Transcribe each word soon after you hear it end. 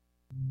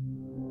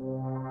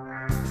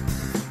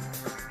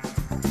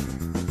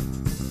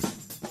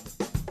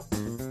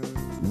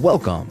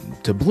Welcome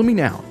to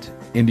Blooming Out,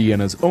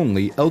 Indiana's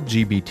only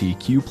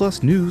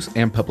LGBTQ+ news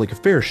and public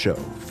affairs show,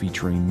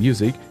 featuring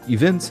music,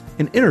 events,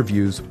 and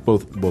interviews,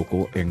 both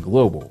local and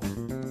global.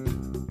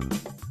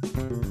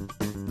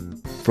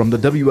 From the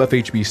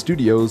WFHB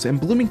studios in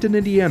Bloomington,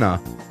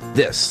 Indiana,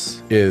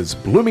 this is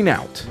Blooming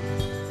Out.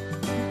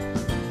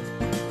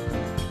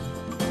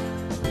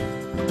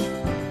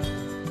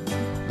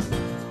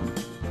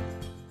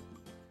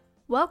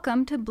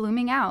 Welcome to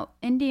Blooming Out,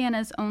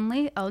 Indiana's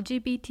only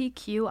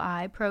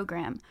LGBTQI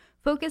program,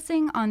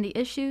 focusing on the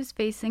issues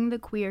facing the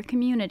queer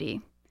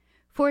community.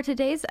 For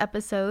today's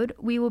episode,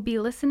 we will be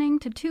listening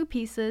to two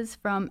pieces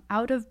from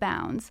Out of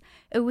Bounds,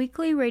 a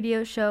weekly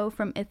radio show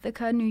from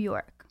Ithaca, New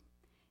York.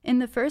 In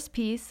the first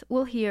piece,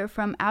 we'll hear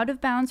from Out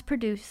of Bounds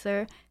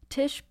producer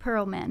Tish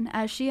Perlman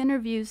as she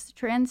interviews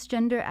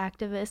transgender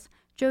activist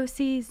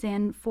Josie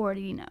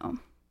Zanfordino.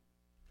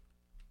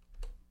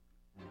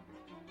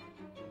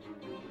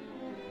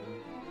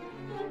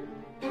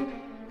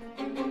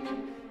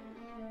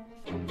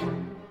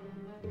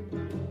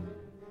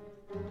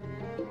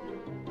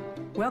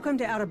 Welcome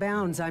to Out of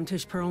Bounds. I'm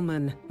Tish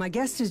Perlman. My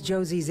guest is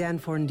Josie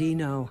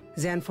Zanfordino.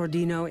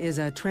 Zanfordino is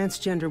a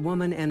transgender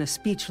woman and a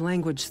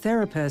speech-language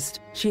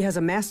therapist. She has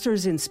a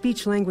master's in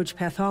speech-language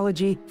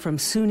pathology from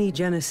SUNY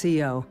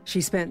Geneseo.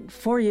 She spent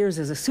 4 years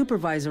as a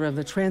supervisor of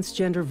the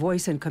Transgender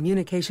Voice and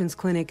Communications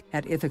Clinic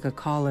at Ithaca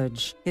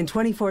College. In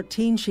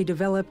 2014, she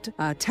developed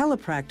a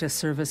telepractice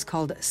service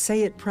called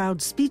Say It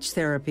Proud Speech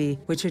Therapy,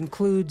 which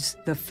includes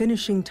the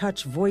Finishing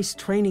Touch Voice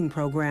Training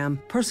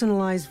Program,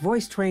 personalized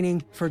voice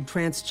training for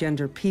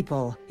transgender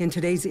people. In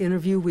today's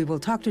interview, we will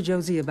talk to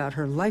Josie about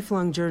her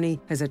lifelong journey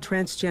as a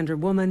transgender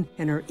woman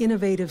and her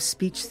innovative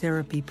speech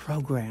therapy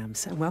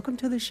programs. And welcome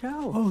to the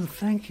show. Oh,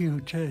 thank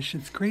you, Tish.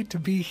 It's great to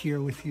be here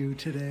with you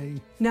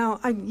today. Now,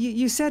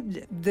 you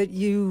said that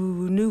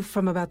you knew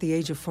from about the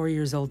age of 4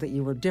 years old that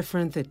you were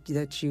different,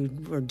 that you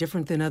were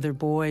different than other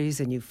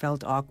boys, and you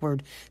felt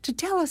awkward. To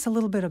tell us a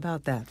little bit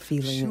about that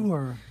feeling.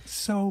 Sure.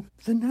 So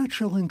the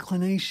natural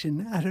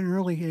inclination at an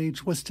early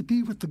age was to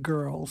be with the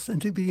girls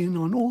and to be in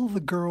on all the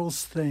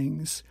girls'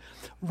 things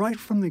right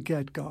from the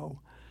get-go,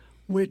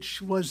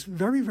 which was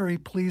very, very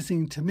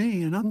pleasing to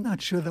me. And I'm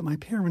not sure that my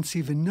parents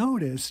even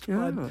noticed.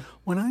 Yeah. But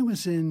when I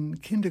was in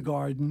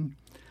kindergarten,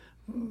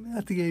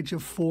 at the age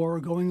of 4,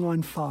 going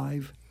on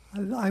 5,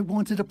 I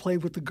wanted to play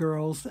with the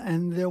girls,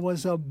 and there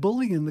was a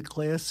bully in the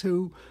class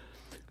who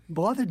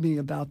bothered me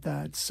about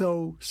that.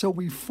 So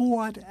we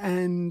fought,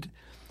 and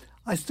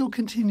I still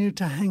continued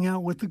to hang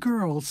out with the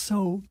girls.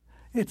 So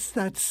it's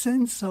that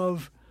sense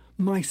of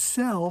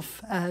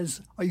myself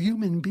as a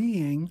human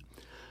being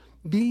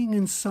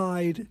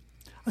inside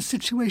a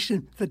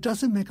situation that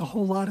doesn't make a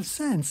whole lot of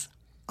sense.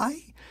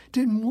 I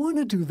didn't want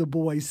to do the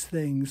boys'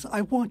 things.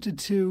 I wanted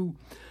to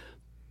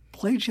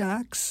play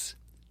jacks,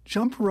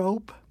 jump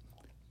rope,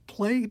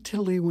 play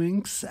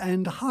tiddlywinks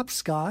and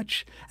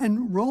hopscotch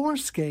and roller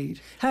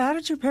skate. How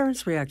did your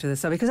parents react to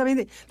this? Because, I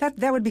mean,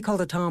 that would be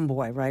called a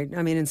tomboy, right?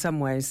 I mean, in some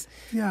ways.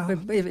 Yeah.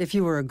 If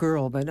you were a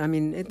girl, but, I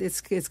mean,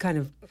 it's kind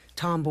of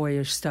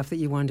tomboyish stuff that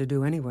you wanted to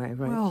do anyway,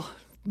 right? Well,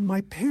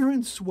 my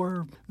parents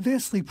were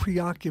vastly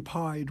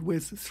preoccupied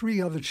with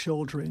 3 other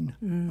children.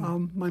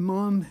 My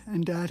mom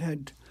and dad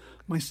had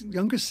my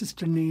younger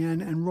sister,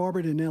 Nan, and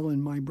Robert and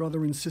Ellen, my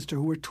brother and sister,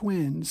 who were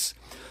twins.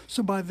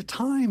 So by the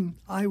time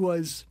I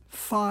was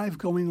 5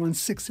 going on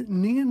 6,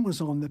 Nan was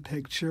on the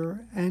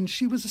picture, and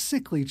she was a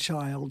sickly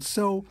child.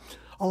 So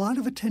a lot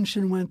of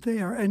attention went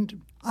there.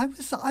 And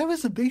I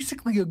was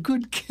basically a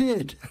good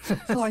kid.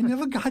 So I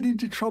never got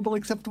into trouble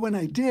except when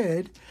I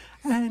did.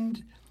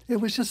 And it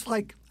was just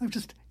like I'm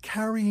just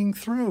carrying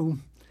through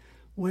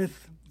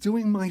with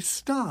doing my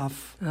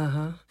stuff.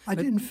 I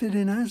didn't fit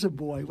in as a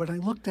boy. When I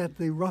looked at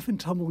the rough and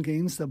tumble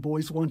games that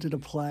boys wanted to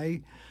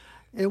play,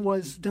 it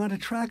was not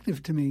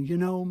attractive to me. You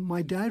know,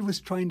 my dad was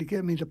trying to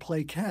get me to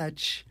play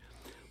catch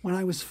when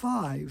I was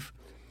 5,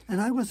 and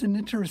I wasn't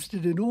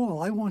interested at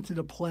all. I wanted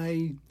to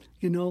play,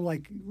 you know,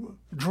 like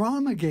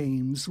drama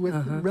games with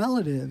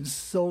relatives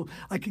so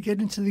I could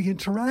get into the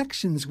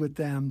interactions with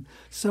them.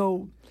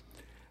 So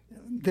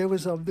there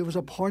was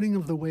a parting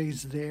of the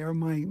ways there.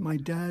 My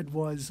dad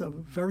was a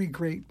very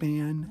great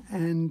man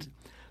and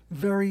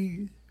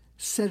very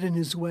set in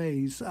his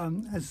ways.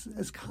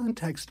 As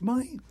context,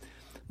 my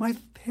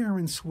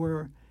parents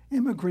were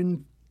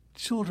immigrant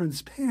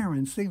children's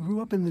parents. They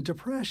grew up in the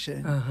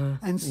Depression,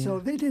 and so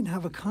they didn't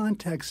have a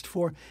context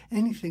for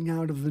anything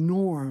out of the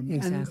norm.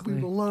 Exactly.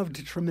 And we were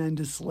loved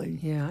tremendously.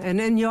 Yeah,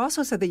 and you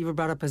also said that you were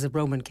brought up as a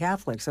Roman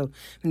Catholic, so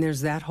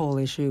there's that whole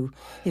issue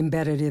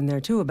embedded in there,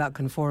 too, about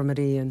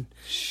conformity and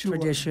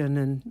tradition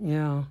and,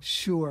 yeah.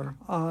 Sure.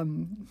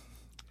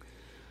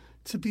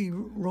 To be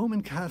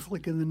Roman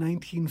Catholic in the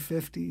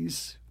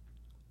 1950s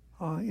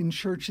in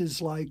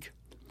churches like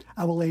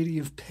Our Lady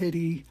of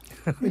Pity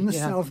in the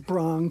South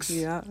Bronx,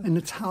 an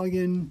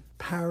Italian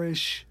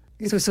parish.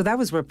 So that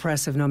was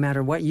repressive no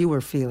matter what you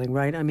were feeling,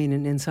 right? I mean,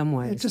 in some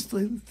ways. Just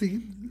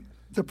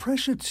the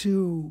pressure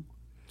to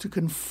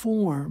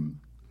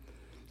conform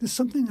is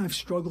something I've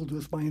struggled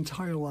with my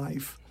entire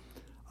life.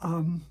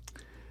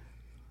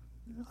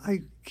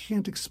 I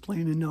can't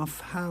explain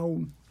enough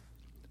how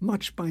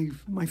much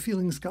my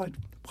feelings got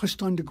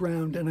pushed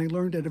underground, and I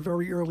learned at a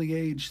very early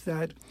age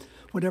that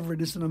whatever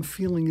it is that I'm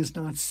feeling is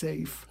not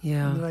safe.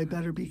 Yeah. And that I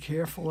better be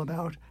careful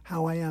about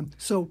how I am.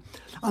 So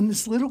I'm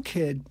this little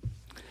kid,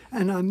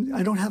 and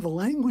I don't have a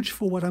language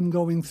for what I'm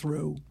going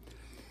through.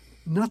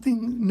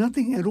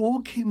 Nothing at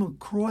all came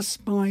across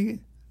my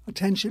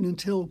attention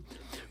until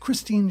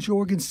Christine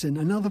Jorgensen,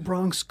 another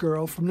Bronx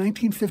girl from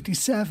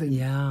 1957.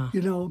 Yeah.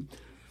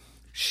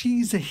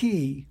 She's a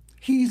he,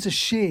 he's a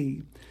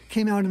she,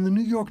 came out in the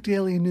New York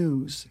Daily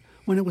News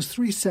when it was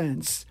 3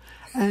 cents.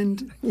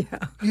 And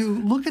you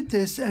look at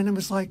this and it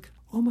was like,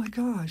 oh my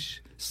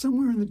gosh,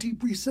 somewhere in the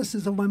deep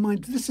recesses of my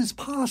mind, this is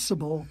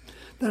possible,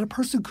 that a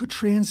person could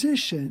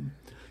transition.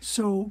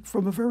 So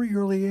from a very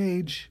early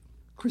age,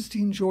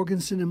 Christine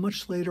Jorgensen, and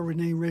much later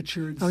Renee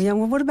Richards. Oh, yeah.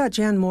 Well, what about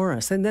Jan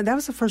Morris? And that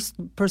was the first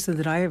person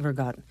that I ever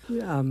got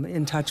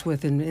in touch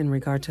with in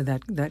regard to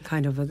that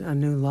kind of a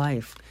new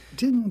life.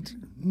 Didn't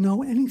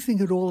know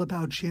anything at all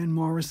about Jan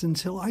Morris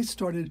until I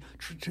started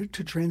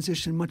to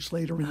transition much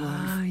later in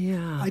life. Ah,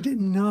 yeah. I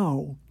didn't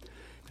know.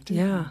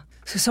 Yeah.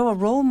 So a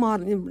role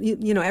model,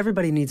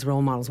 everybody needs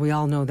role models. We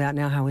all know that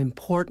now, how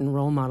important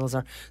role models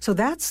are. So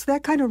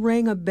that kind of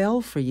rang a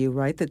bell for you,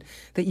 right?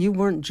 That you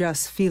weren't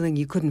just feeling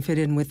you couldn't fit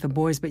in with the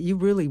boys, but you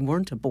really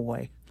weren't a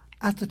boy.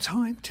 At the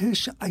time,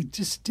 Tish, I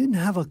just didn't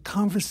have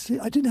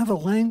I didn't have a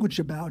language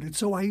about it.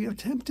 So I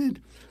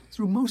attempted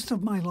through most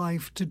of my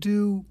life to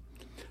do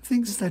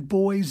things that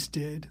boys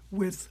did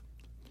with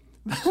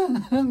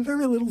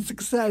very little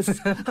success.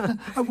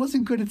 I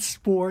wasn't good at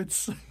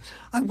sports.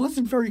 I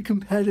wasn't very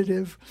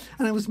competitive.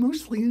 And I was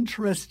mostly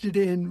interested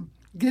in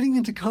getting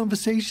into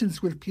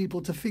conversations with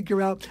people to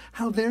figure out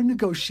how they're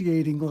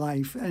negotiating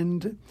life.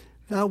 And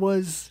that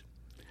was,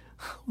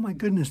 oh my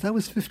goodness, that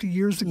was 50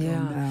 years ago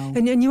now.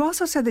 And you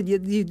also said that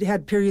you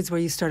had periods where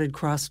you started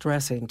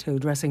cross-dressing too,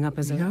 dressing up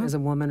as a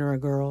woman or a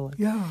girl.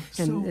 Yeah.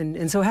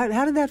 And so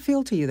how did that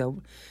feel to you,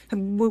 though?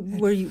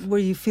 Were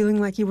you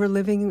feeling like you were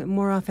living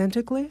more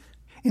authentically?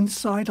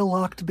 Inside a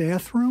locked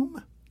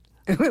bathroom?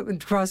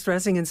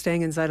 Cross-dressing and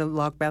staying inside a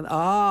locked bathroom.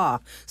 Ah,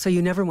 so you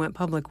never went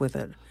public with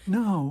it?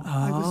 No.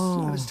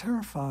 Oh. I was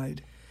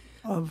terrified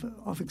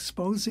of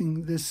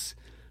exposing this.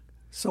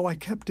 So I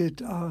kept it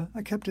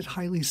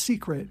highly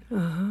secret.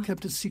 Uh-huh.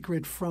 Kept it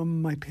secret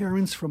from my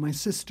parents, from my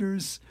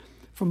sisters,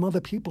 from other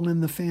people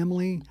in the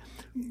family.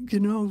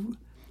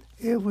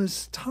 It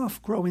was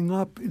tough growing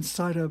up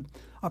inside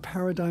a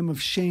paradigm of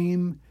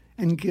shame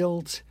and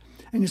guilt.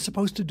 And you're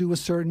supposed to do a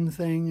certain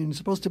thing, and you're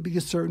supposed to be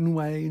a certain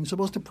way, and you're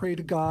supposed to pray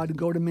to God and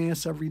go to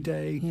Mass every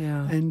day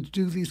and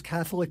do these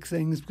Catholic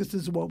things because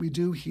this is what we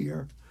do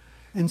here.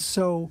 And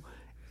so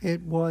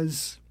it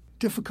was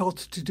difficult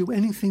to do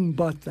anything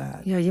but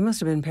that. Yeah, you must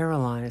have been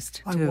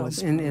paralyzed, too, I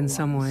was in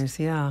some ways,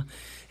 yeah.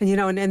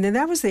 And, and then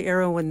that was the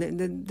era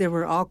when there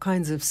were all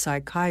kinds of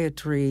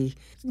psychiatry,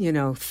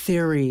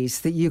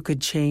 theories that you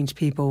could change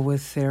people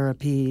with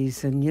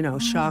therapies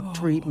and, shock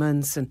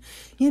treatments and,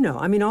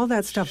 all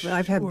that stuff. Sure.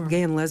 I've had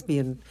gay and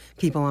lesbian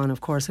people on,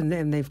 of course,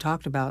 and they've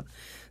talked about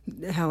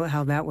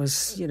how that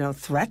was,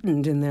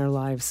 threatened in their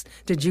lives.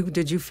 Did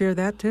you fear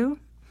that, too?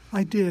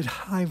 I did.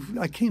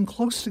 I came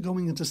close to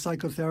going into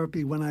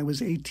psychotherapy when I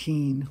was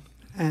 18,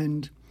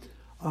 and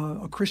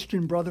a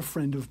Christian brother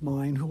friend of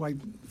mine, who I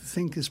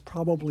think is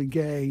probably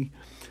gay,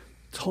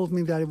 told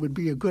me that it would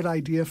be a good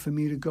idea for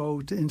me to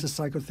go into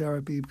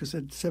psychotherapy because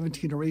at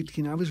 17 or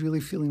 18, I was really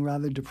feeling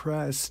rather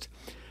depressed.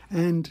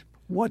 And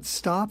what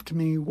stopped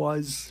me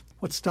was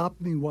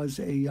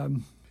a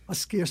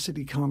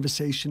scarcity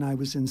conversation I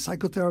was in.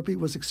 Psychotherapy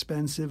was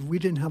expensive. We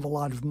didn't have a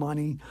lot of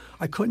money.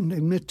 I couldn't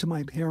admit to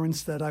my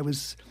parents that I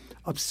was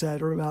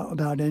upset or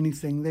about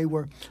anything. They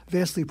were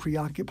vastly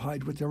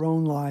preoccupied with their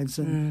own lives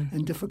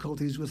and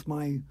difficulties with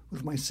my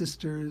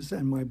sisters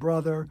and my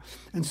brother.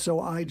 And so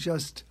I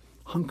just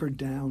hunkered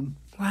down.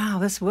 Wow,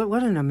 that's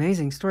what an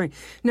amazing story.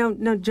 Now,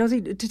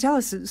 Josie, to tell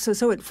us,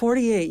 so at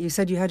 48, you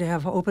said you had to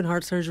have open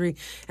heart surgery,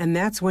 and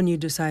that's when you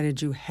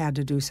decided you had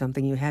to do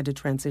something, you had to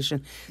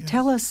transition. Yes.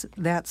 Tell us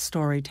that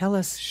story. Tell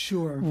us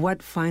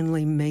what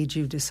finally made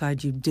you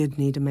decide you did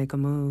need to make a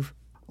move.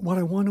 What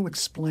I want to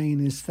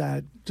explain is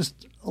that,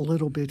 just a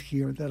little bit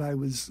here, that I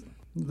was,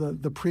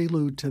 the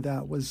prelude to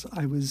that was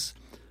I was,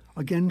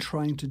 again,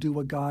 trying to do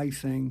a guy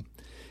thing.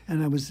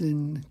 And I was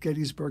in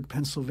Gettysburg,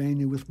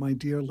 Pennsylvania with my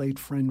dear late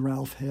friend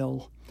Ralph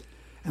Hill.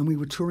 And we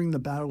were touring the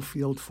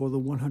battlefield for the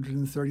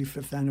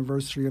 135th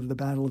anniversary of the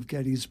Battle of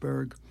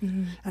Gettysburg.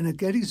 Mm-hmm. And at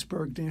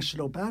Gettysburg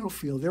National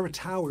Battlefield, there are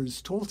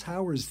towers, tall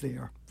towers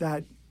there,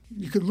 that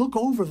you could look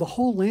over the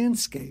whole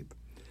landscape.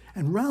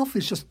 And Ralph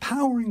is just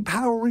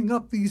powering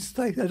up these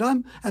things. And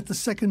I'm at the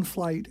second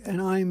flight, and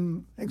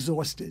I'm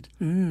exhausted.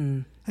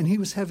 Mm. And he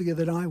was heavier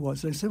than I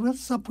was. And I said,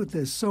 what's up with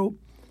this? So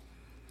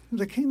as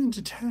I came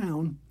into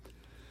town,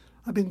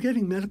 I've been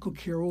getting medical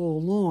care all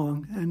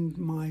along, and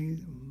my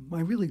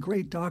really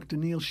great doctor,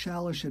 Neil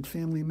Shalish at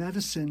Family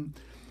Medicine,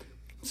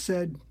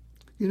 said,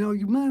 you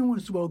might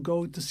as well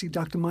go to see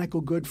Dr.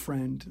 Michael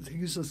Goodfriend.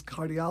 He was a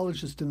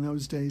cardiologist in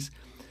those days.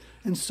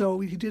 And so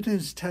he did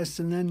his test,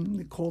 and then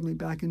he called me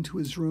back into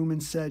his room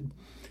and said,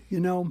 you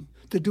know,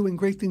 they're doing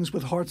great things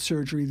with heart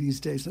surgery these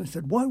days. And I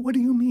said, what? What do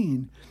you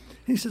mean?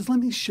 And he says, let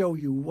me show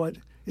you what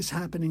is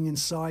happening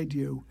inside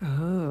you.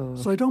 Oh.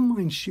 So I don't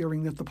mind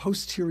sharing that the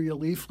posterior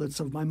leaflets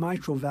of my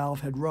mitral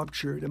valve had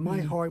ruptured, and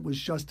my heart was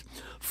just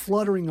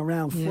fluttering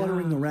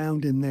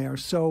around in there.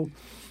 So,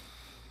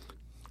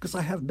 because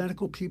I have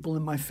medical people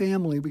in my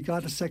family, we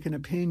got a second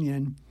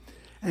opinion.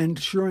 And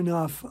sure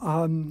enough,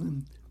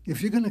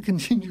 if you're going to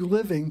continue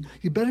living,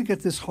 you better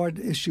get this heart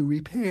issue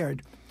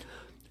repaired.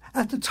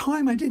 At the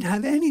time, I didn't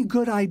have any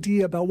good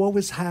idea about what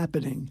was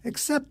happening,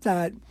 except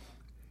that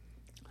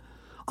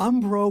I'm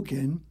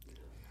broken,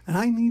 and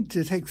I need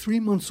to take 3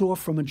 months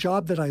off from a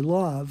job that I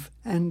love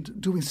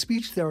and doing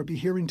speech therapy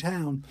here in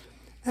town.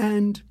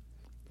 And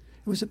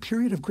it was a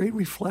period of great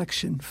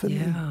reflection for me.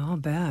 Yeah, I'll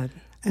bet.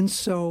 And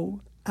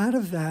so out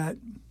of that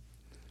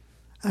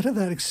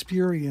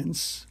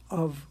experience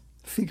of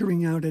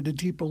figuring out at a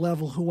deeper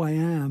level who I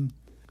am,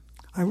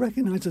 I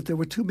recognized that there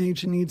were two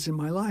major needs in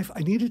my life. I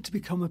needed to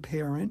become a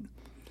parent,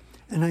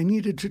 and I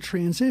needed to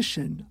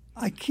transition.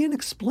 I can't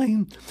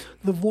explain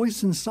the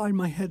voice inside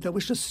my head that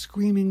was just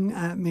screaming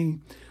at me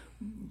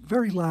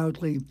very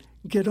loudly,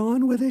 get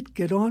on with it,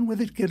 get on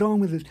with it, get on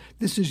with it.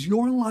 This is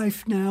your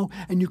life now,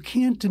 and you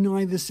can't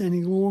deny this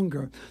any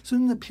longer. So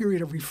in the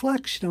period of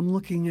reflection, I'm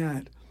looking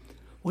at,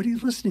 what are you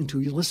listening to?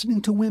 You're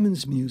listening to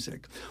women's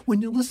music.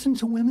 When you listen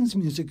to women's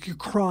music, you're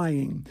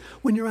crying.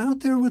 When you're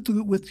out there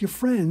with your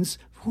friends,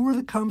 who are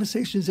the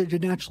conversations that you're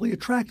naturally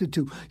attracted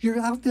to? You're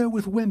out there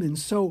with women.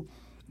 So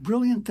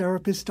brilliant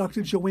therapist,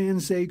 Dr. Joanne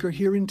Zager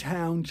here in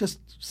town, just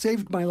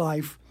saved my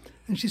life.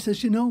 And she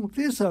says, you know,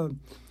 there's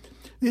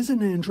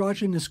an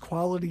androgynous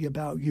quality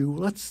about you.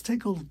 Let's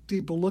take a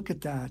deeper look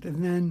at that.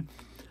 And then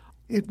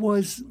it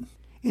was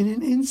in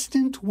an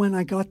instant when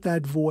I got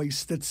that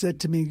voice that said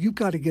to me, you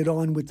got to get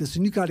on with this,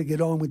 and you got to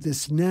get on with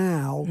this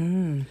now.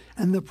 And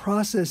the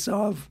process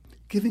of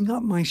giving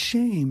up my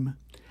shame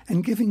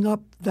and giving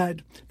up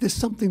that there's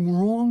something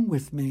wrong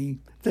with me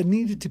that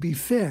needed to be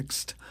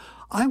fixed.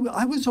 I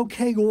was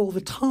okay all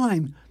the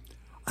time.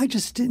 I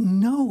just didn't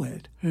know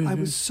it. I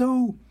was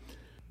so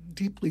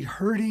deeply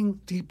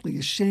hurting, deeply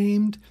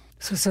ashamed.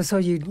 So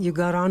you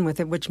got on with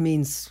it, which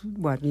means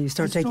what? You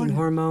start taking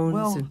hormones?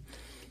 Well,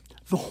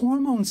 the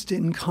hormones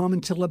didn't come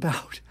until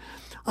about,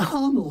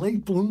 I'm a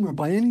late bloomer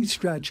by any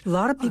stretch. A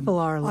lot of people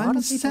are. A lot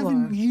of people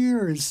are.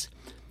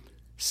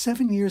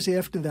 7 years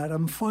after that,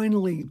 I'm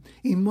finally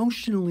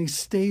emotionally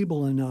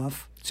stable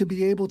enough to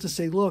be able to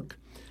say, look,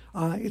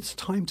 it's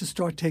time to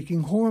start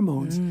taking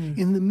hormones.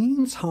 In the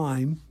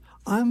meantime,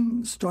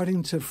 I'm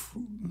starting to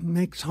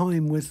make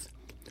time with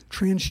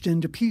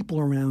transgender people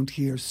around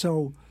here.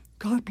 So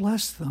God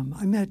bless them.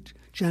 I met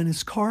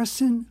Janice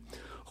Carson,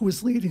 who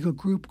was leading a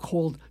group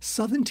called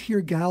Southern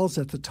Tier Gals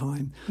at the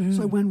time.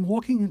 So I went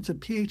walking into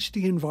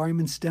PhD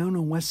environments down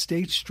on West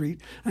State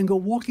Street and go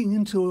walking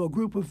into a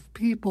group of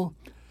people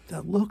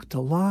that looked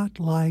a lot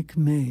like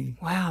me.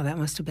 Wow, that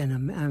must have been a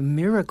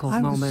miracle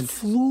moment. I was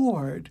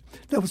floored.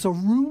 There was a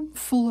room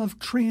full of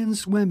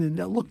trans women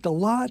that looked a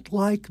lot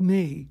like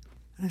me.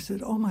 And I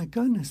said, oh my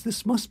goodness,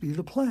 this must be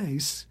the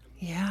place.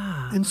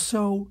 Yeah. And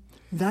so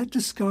that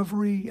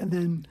discovery, and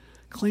then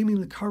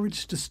claiming the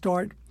courage to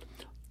start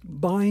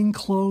buying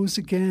clothes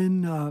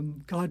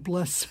again. God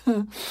bless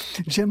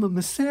Gemma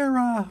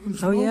Macera,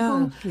 who's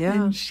local. Yeah.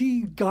 And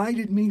she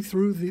guided me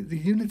through the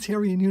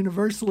Unitarian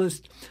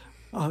Universalist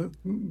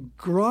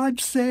garage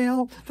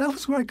sale. That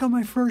was where I got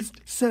my first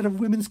set of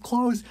women's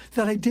clothes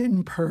that I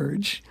didn't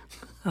purge.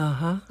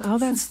 Oh,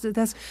 that's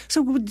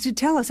so. To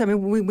tell us, I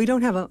mean, we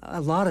don't have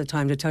a lot of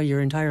time to tell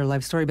your entire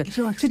life story, but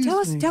So, to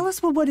tell excuse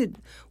us what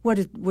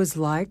it was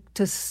like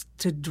to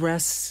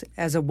dress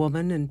as a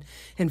woman,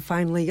 and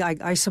finally,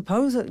 I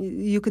suppose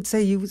you could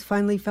say you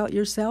finally felt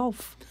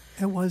yourself.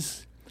 It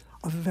was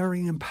a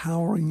very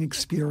empowering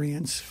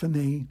experience for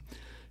me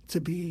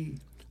to be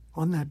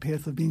on that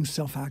path of being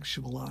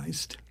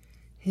self-actualized.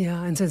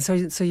 Yeah, and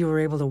so you were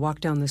able to walk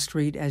down the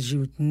street as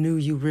you knew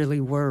you really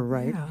were,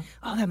 right? Yeah.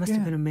 Oh, that must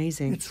have been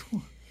amazing. It's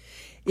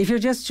If you're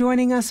just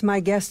joining us, my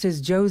guest is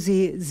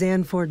Josie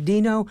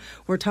Zanfordino.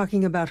 We're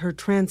talking about her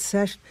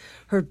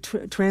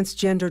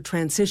transgender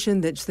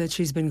transition that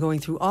she's been going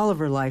through all of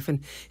her life,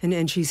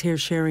 and she's here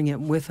sharing it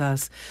with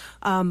us.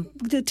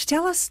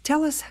 Tell us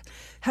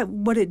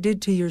what it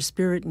did to your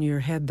spirit and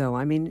your head, though.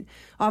 I mean,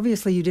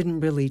 obviously you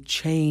didn't really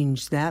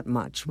change that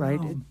much,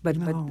 right?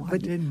 I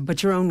didn't.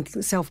 But your own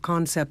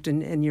self-concept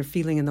and your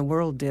feeling in the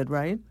world did,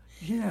 right?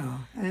 Yeah,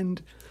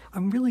 and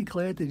I'm really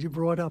glad that you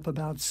brought up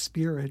about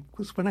spirit,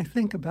 because when I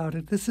think about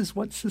it, this is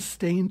what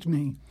sustained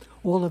me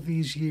all of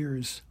these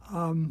years.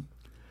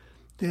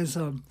 There's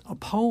a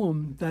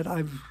poem that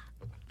I've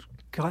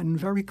gotten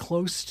very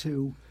close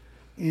to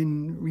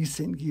in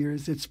recent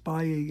years. It's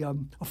by a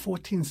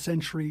 14th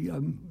century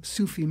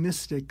Sufi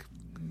mystic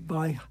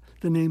by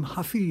the name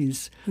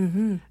Hafiz.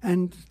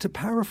 And to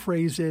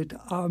paraphrase it,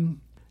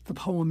 the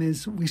poem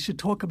is, we should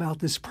talk about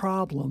this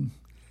problem.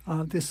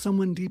 There's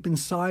someone deep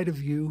inside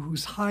of you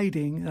who's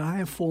hiding that I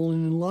have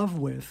fallen in love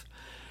with.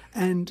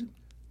 And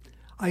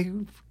I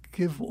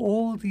give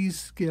all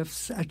these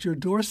gifts at your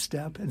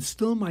doorstep, and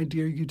still, my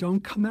dear, you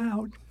don't come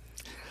out.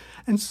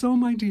 And so,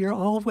 my dear,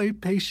 I'll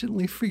wait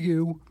patiently for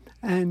you,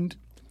 and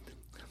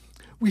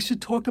we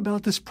should talk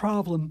about this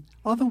problem.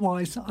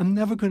 Otherwise, I'm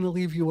never going to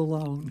leave you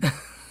alone.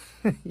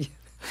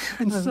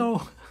 And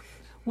so,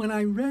 when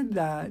I read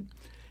that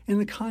in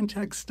the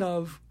context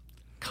of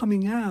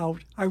coming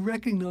out, I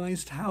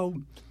recognized how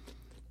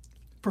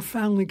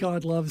profoundly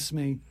God loves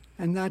me.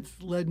 And that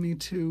led me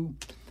to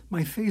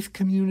my faith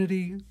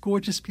community,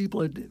 gorgeous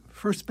people at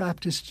First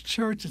Baptist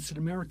Church. It's an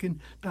American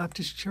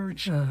Baptist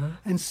church.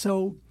 And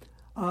so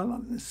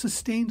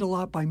sustained a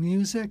lot by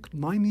music,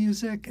 my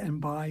music, and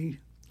by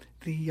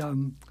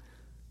the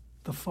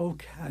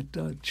folk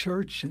at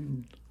church.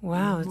 And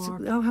wow,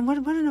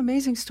 what an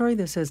amazing story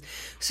this is.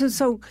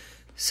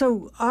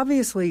 So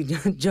obviously,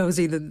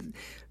 Josie,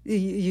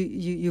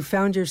 you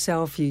found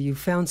yourself, you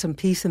found some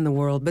peace in the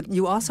world, but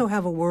you also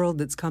have a world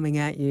that's coming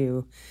at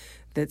you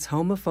that's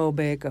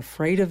homophobic,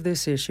 afraid of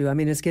this issue. I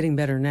mean, it's getting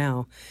better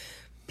now.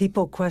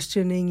 People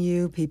questioning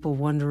you, people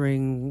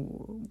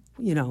wondering,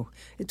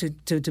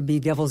 to be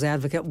devil's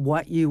advocate,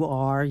 what you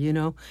are, I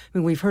mean,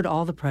 we've heard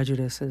all the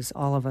prejudices,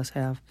 all of us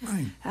have.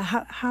 Right.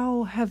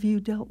 How have you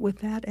dealt with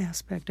that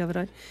aspect of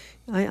it?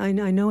 I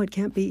know it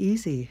can't be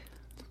easy.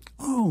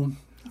 Oh,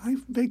 I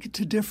beg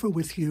to differ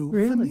with you.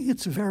 Really? For me,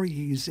 it's very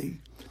easy.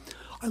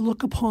 I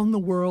look upon the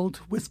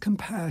world with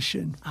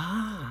compassion.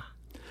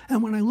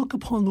 And when I look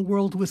upon the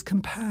world with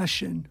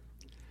compassion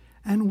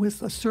and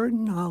with a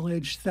certain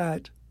knowledge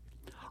that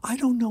I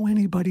don't know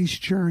anybody's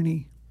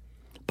journey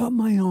but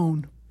my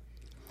own.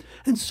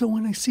 And so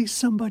when I see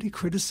somebody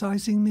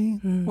criticizing me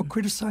or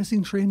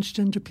criticizing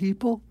transgender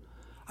people,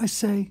 I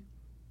say,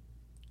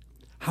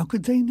 how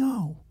could they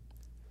know?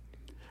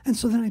 And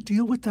so then I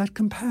deal with that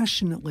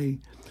compassionately.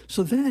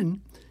 So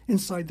then,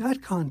 inside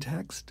that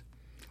context,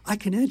 I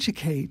can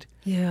educate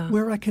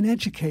where I can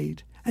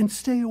educate and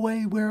stay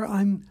away where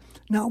I'm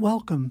not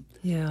welcome.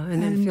 Yeah,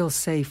 and then feel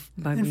safe.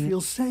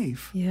 Feel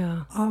safe.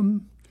 Yeah.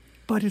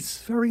 But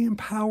it's very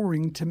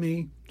empowering to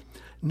me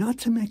not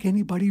to make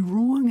anybody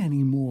wrong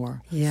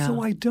anymore. Yeah.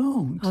 So I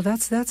don't. Oh,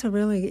 that's a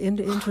really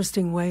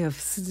interesting way of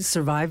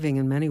surviving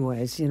in many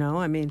ways,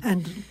 I mean.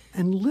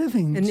 And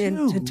living, and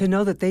too. And to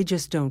know that they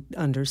just don't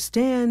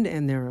understand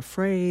and they're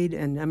afraid.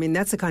 And, I mean,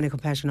 that's the kind of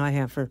compassion I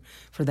have for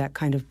that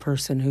kind of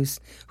person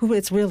who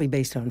it's really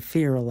based on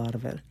fear, a lot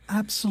of it.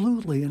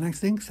 Absolutely. And I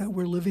think that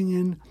we're living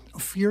in a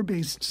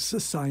fear-based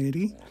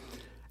society.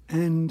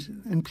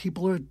 And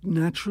people are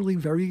naturally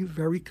very,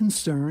 very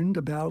concerned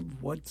about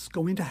what's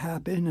going to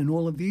happen and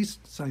all of these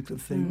types of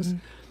things.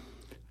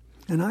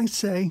 And I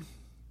say,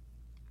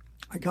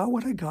 I got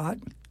what I got,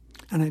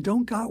 and I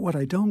don't got what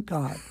I don't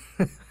got.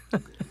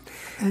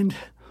 And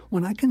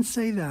when I can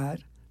say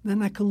that,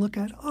 then I can look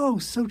at,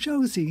 so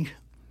Josie,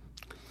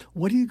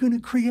 what are you going to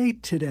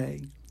create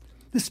today?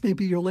 This may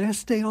be your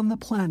last day on the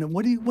planet.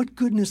 What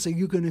goodness are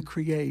you going to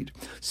create?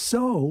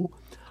 So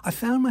I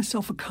found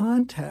myself a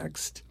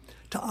context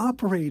to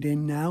operate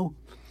in now,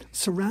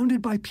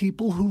 surrounded by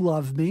people who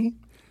love me,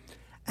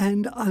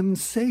 and I'm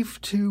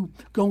safe to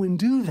go and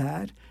do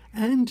that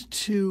and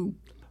to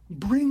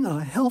bring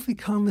a healthy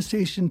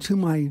conversation to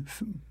my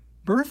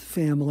birth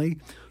family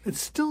that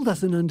still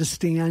doesn't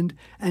understand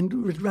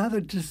and would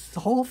rather just the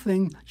whole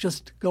thing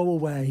just go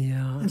away.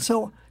 Yeah. And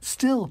so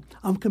still,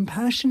 I'm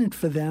compassionate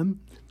for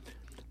them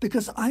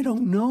because I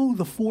don't know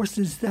the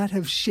forces that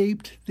have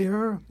shaped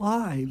their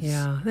lives.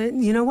 Yeah.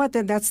 You know what?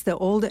 That's the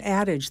old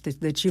adage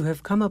that you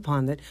have come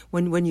upon, that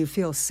when you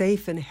feel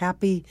safe and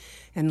happy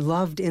and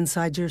loved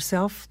inside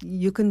yourself,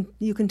 you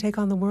can take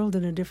on the world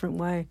in a different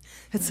way.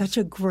 It's such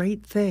a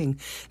great thing.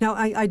 Now,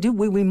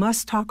 we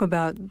must talk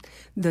about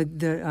the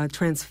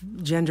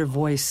transgender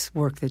voice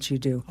work that you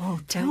do.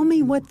 Tell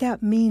me what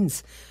that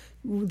means,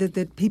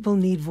 that people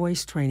need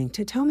voice training.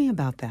 Tell me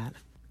about that.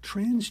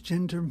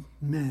 Transgender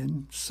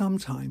men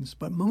sometimes,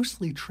 but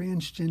mostly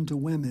transgender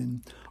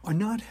women, are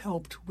not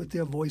helped with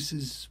their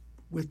voices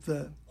with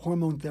the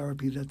hormone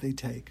therapy that they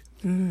take.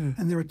 And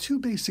there are two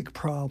basic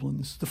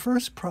problems. The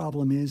first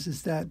problem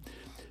is that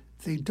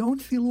they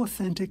don't feel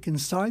authentic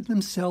inside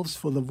themselves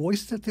for the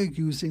voice that they're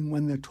using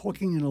when they're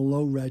talking in a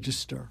low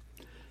register.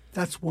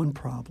 That's one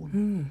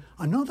problem.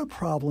 Another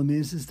problem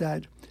is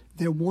that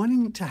they're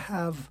wanting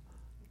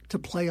to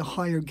play a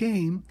higher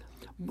game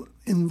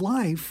in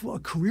life,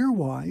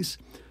 career-wise,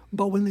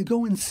 but when they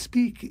go and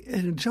speak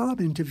in a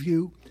job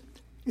interview,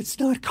 it's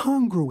not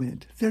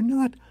congruent. They're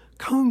not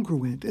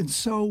congruent. And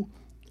so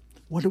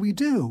what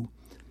do?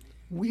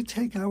 We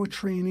take our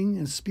training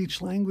in speech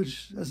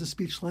language as a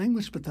speech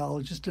language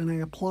pathologist, and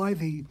I apply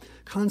the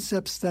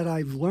concepts that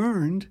I've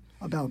learned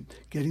about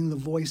getting the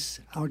voice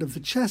out of the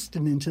chest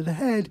and into the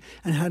head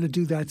and how to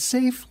do that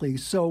safely.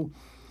 So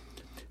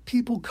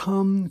people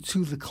come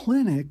to the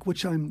clinic,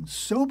 which I'm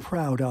so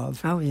proud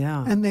of. Oh,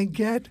 yeah. And they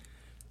get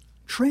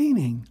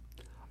training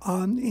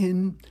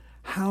in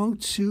how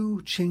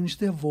to change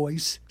their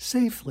voice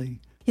safely.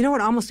 You know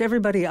what? Almost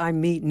everybody I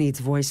meet needs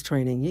voice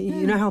training.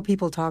 You know how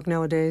people talk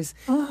nowadays?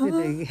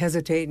 They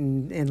hesitate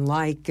and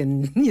like,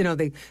 and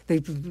they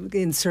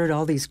insert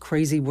all these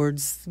crazy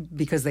words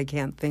because they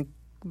can't think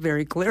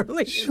very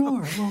clearly.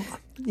 Sure. Well,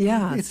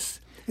 yeah.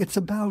 It's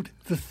about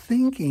the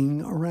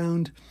thinking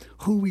around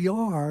who we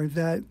are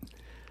that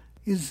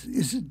is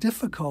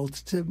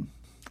difficult.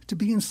 To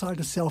be inside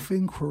a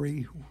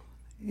self-inquiry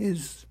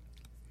is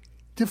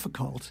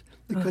difficult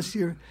because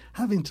you're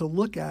having to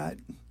look at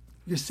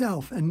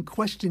yourself and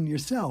question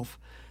yourself,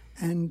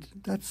 and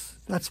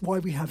that's why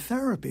we have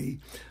therapy,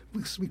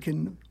 because we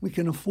can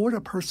afford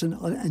a person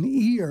an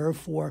ear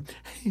for,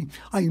 hey,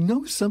 I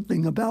know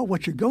something about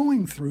what you're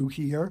going through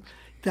here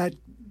that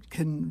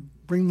can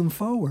bring them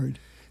forward.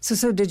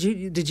 So did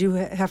you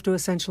have to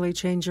essentially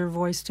change your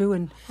voice too,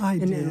 and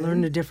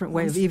learn a different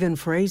way of even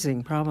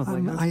phrasing,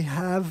 probably? Huh? I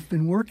have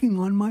been working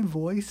on my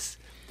voice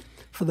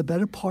for the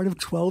better part of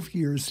 12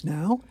 years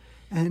now.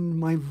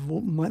 And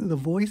the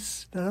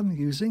voice that I'm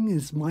using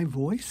is my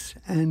voice,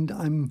 and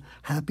I'm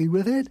happy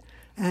with it.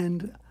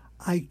 And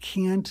I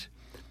can't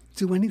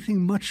do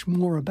anything much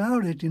more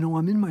about it.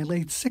 I'm in my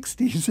late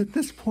 60s at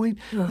this point,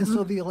 and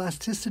so the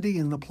elasticity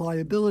and the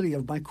pliability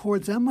of my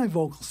cords and my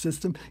vocal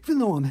system, even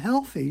though I'm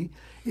healthy,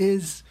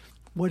 is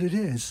what it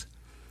is.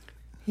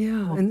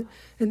 Yeah,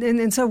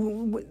 and so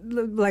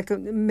like a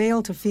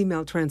male to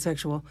female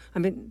transsexual,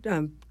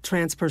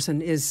 trans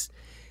person is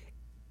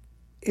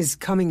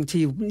coming to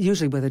you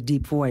usually with a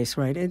deep voice,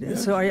 right?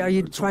 So are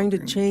you trying to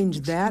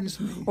change that,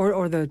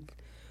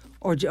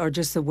 or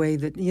just the way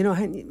that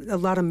a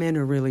lot of men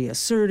are really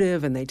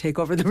assertive and they take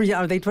over the?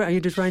 Are you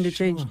just trying to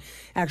change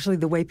actually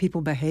the way people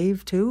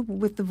behave too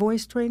with the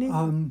voice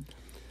training?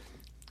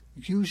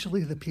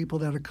 Usually, the people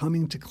that are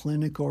coming to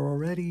clinic are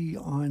already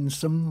on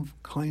some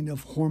kind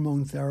of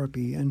hormone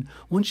therapy, and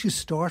once you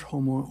start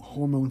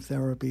hormone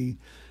therapy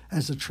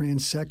as a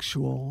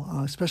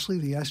transsexual, especially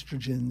the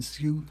estrogens,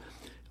 you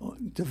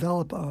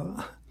develop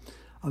a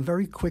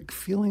very quick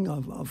feeling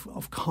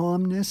of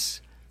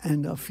calmness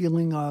and a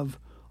feeling of,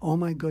 oh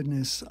my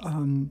goodness,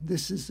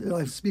 this is,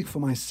 I speak for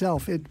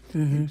myself, it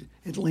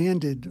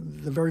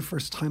landed the very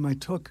first time I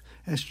took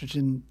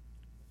estrogen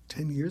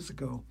 10 years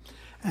ago,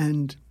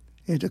 and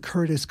it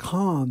occurred as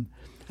calm.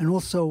 And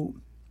also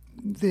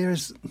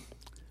there's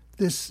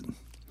this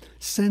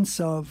sense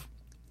of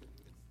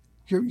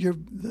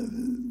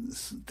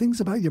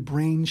things about your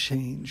brain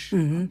change.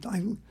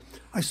 Mm-hmm.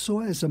 I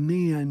saw as a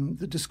man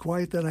the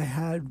disquiet that I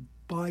had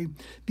by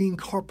being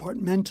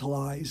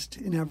compartmentalized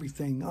in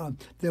everything.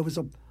 There was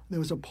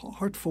a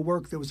part for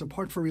work, there was a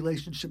part for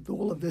relationship.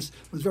 All of this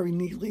was very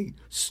neatly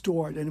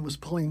stored, and it was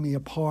pulling me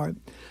apart.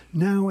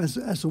 Now,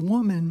 as a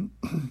woman,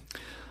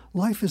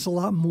 life is a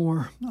lot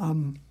more.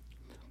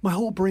 My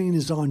whole brain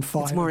is on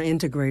fire. It's more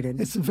integrated.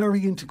 It's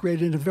very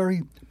integrated and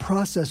very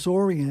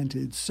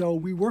process-oriented. So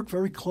we work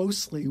very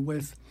closely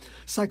with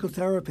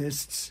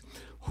psychotherapists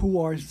who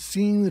are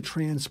seeing the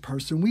trans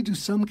person. We do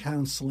some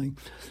counseling,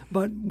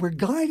 but we're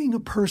guiding a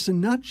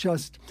person not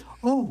just,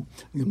 you're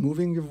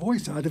moving your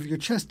voice out of your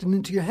chest and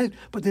into your head,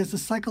 but there's a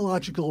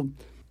psychological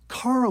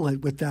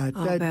correlate with that.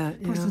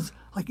 Person's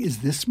like, is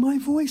this my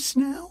voice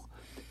now?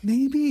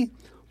 Maybe.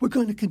 We're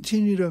going to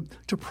continue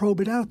to probe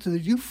it out so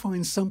that you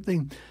find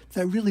something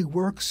that really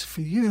works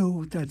for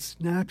you, that's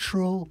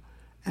natural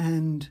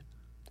and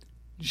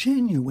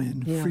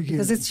genuine for you.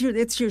 Because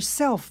it's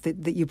yourself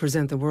that you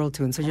present the world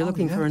to, and so you're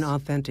looking for an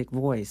authentic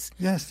voice.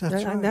 Yes,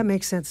 that's right. That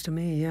makes sense to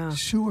me, yeah.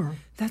 Sure.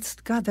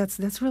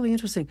 That's really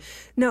interesting.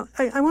 Now,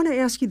 I want to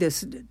ask you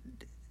this.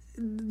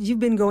 You've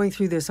been going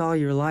through this all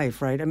your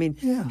life, right? I mean,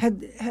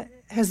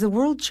 has the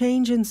world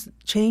changed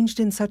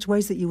in such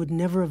ways that you would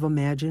never have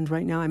imagined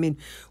right now? I mean,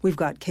 we've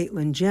got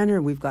Caitlyn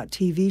Jenner, we've got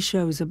TV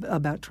shows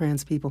about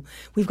trans people.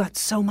 We've got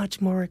so much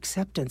more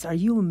acceptance. Are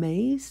you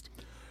amazed?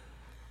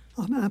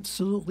 I'm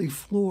absolutely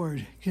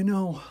floored.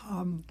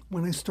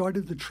 When I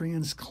started the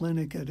trans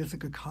clinic at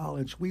Ithaca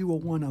College, we were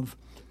one of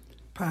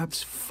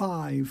perhaps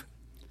 5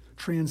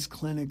 trans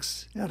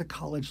clinics at a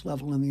college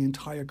level in the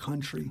entire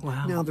country.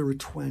 Wow. Now there are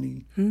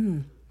 20,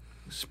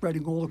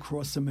 spreading all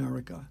across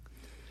America.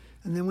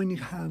 And then when you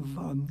have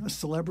a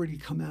celebrity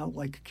come out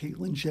like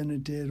Caitlyn Jenner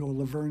did, or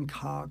Laverne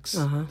Cox,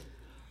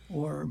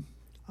 or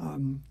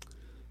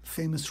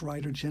famous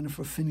writer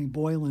Jennifer Finney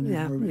Boylan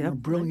in her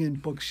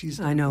brilliant book,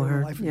 She's I know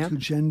her. Life in Two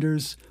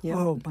Genders. Yep.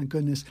 Oh, my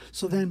goodness.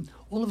 So then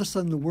all of a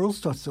sudden the world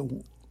starts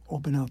to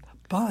open up.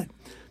 But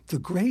the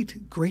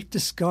great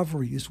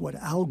discovery is what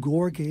Al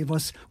Gore gave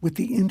us with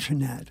the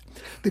Internet,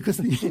 because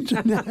the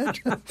Internet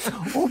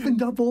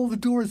opened up all the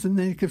doors, and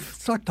then you could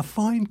start to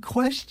find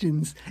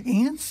questions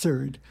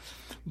answered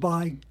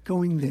by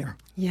going there.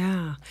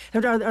 Yeah.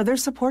 Are there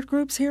support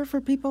groups here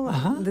for people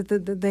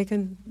that they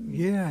can?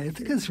 Yeah, I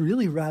think it's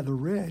really rather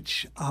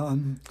rich.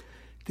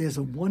 There's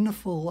a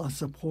wonderful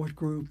support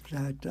group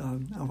that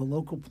our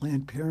local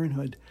Planned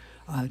Parenthood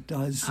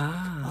does.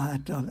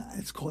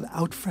 It's called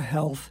Out for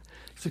Health.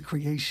 It's a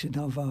creation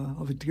of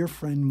a dear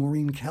friend,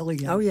 Maureen Kelly,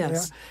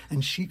 there,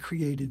 and she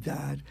created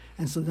that.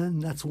 And so then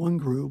that's one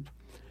group.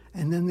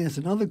 And then there's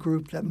another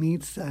group that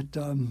meets at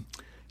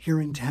here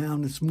in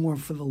town. It's more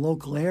for the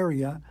local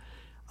area,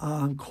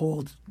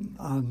 called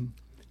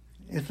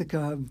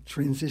Ithaca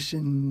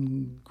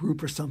Transition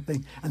Group or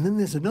something. And then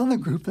there's another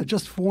group that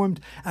just formed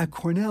at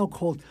Cornell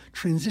called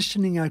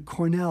Transitioning at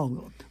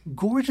Cornell.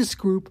 Gorgeous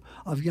group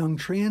of young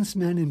trans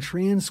men and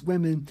trans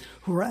women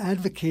who are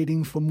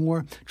advocating for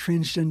more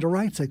transgender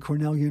rights at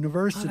Cornell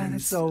University.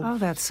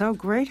 That's so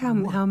great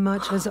how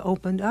much has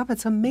opened up.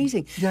 It's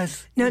amazing.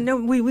 Yes. No,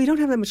 we don't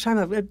have that much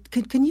time left.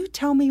 Can you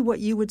tell me what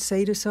you would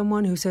say to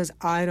someone who says,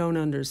 I don't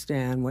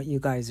understand what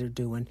you guys are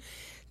doing?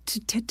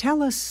 To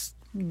tell us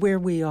where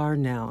we are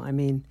now. I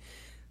mean,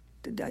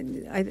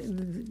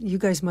 you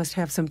guys must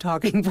have some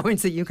talking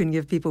points that you can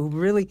give people who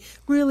really,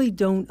 really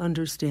don't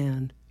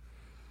understand.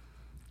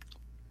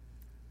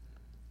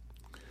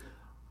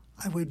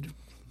 I would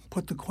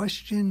put the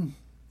question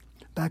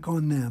back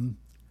on them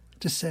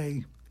to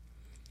say,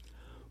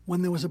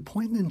 when there was a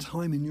point in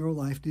time in your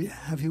life,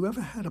 have you ever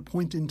had a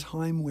point in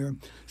time where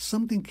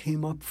something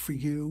came up for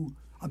you,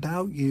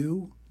 about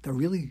you, that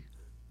really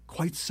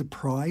quite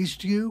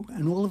surprised you,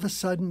 and all of a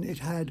sudden it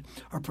had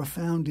a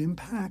profound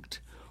impact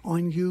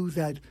on you,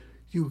 that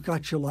you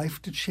got your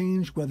life to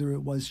change, whether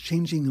it was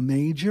changing a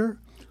major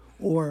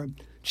or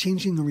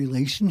changing a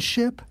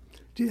relationship?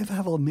 Do you ever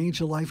have a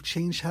major life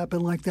change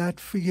happen like that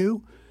for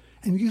you?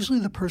 And usually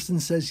the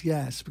person says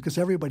yes, because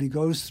everybody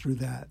goes through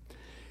that.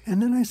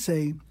 And then I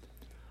say,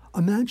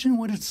 imagine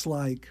what it's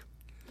like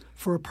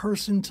for a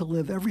person to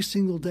live every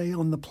single day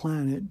on the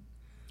planet,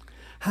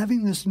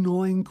 having this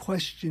gnawing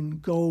question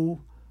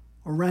go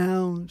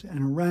around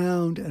and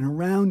around and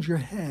around your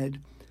head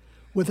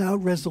without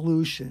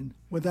resolution,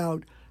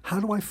 without how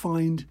do I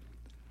find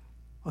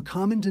a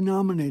common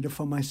denominator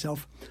for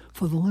myself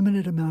for the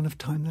limited amount of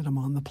time that I'm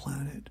on the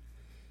planet.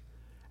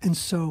 And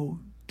so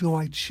do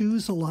I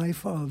choose a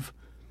life of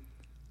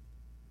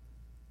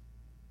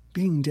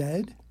being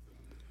dead,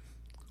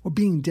 or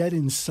being dead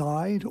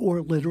inside,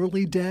 or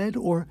literally dead,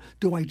 or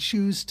do I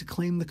choose to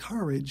claim the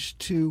courage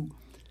to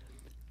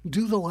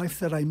do the life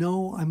that I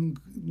know I'm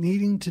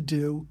needing to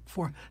do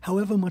for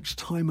however much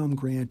time I'm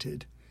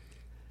granted?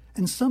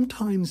 And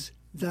sometimes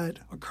that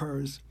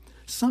occurs.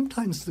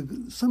 Sometimes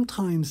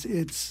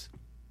it's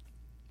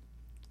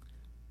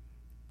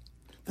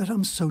that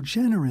I'm so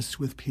generous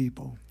with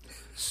people.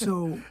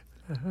 So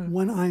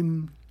when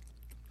I'm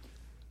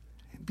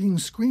being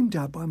screamed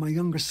at by my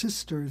younger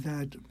sister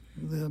that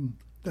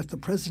the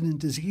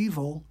president is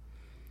evil,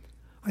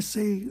 I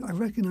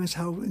recognize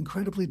how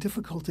incredibly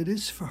difficult it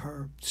is for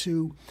her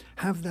to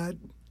have that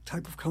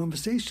type of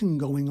conversation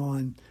going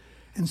on.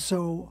 And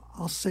so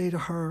I'll say to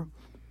her,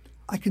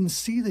 I can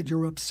see that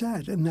you're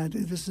upset and that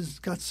this has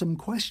got some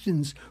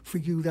questions for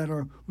you that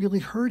are really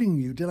hurting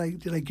you. Did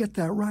I get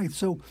that right?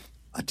 So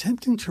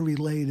attempting to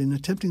relate and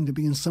attempting to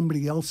be in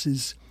somebody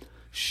else's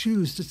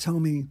shoes to tell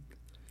me,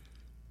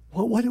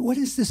 well, what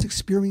is this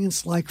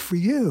experience like for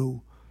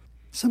you?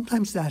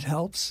 Sometimes that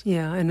helps.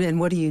 Yeah, and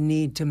what do you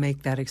need to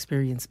make that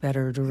experience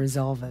better, to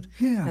resolve it?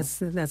 Yeah.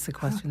 That's the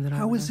question that I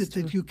How would is ask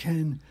it that you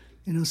can,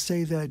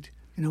 say that,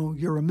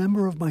 you're a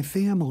member of my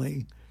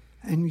family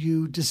and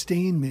you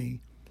disdain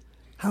me?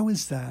 How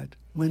is that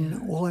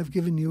when all I've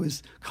given you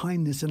is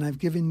kindness and I've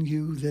given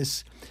you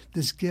this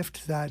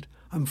gift that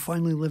I'm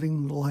finally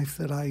living the life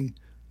that I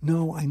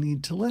know I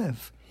need to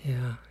live?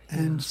 Yeah.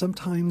 And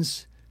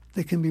sometimes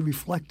they can be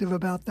reflective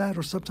about that,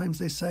 or sometimes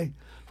they say,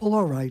 well,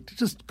 all right,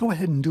 just go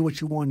ahead and do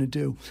what you want to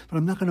do, but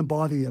I'm not going to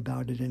bother you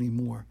about it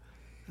anymore.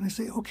 And I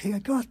say, okay, I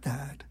got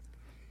that.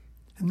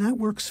 And that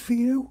works for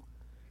you?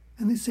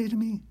 And they say to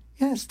me,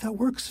 yes, that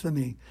works for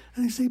me.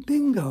 And I say,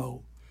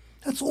 bingo,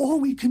 that's all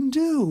we can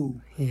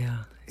do.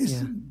 Yeah.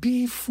 Is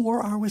be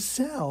for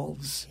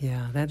ourselves.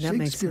 Yeah, that makes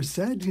sense. Shakespeare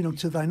said,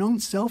 to thine own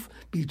self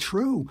be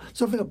true.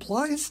 So if it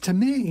applies to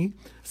me,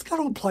 it's got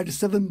to apply to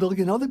 7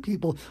 billion other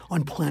people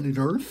on planet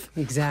Earth.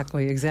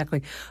 Exactly.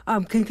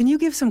 Can you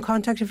give some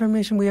contact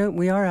information?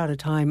 We are out of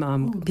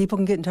time. People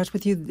can get in touch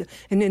with you.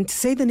 And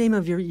say the name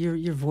of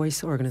your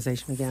voice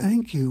organization again.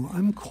 Thank you.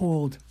 I'm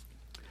called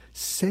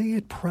Say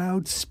It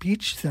Proud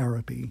Speech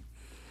Therapy.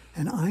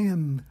 And I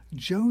am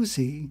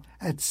Josie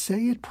at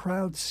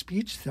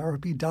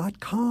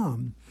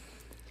sayitproudspeechtherapy.com.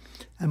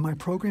 And my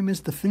program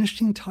is the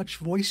Finishing Touch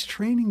Voice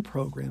Training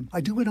Program.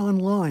 I do it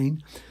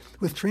online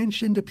with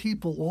transgender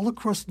people all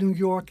across New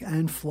York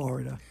and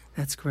Florida.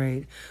 That's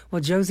great.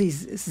 Well, Josie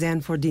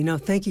Zanfordino,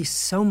 thank you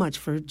so much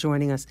for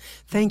joining us.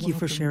 Thank you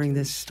for sharing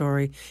this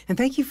story. And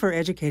thank you for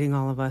educating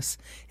all of us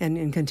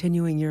and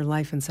continuing your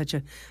life in such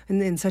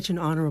an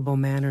honorable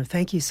manner.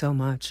 Thank you so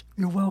much.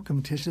 You're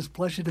welcome, Tish. It's a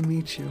pleasure to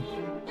meet you.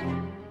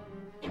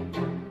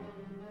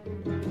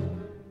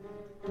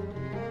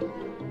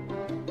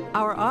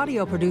 Our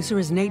audio producer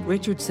is Nate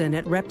Richardson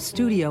at Rep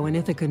Studio in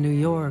Ithaca, New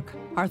York.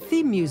 Our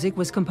theme music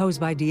was composed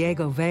by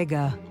Diego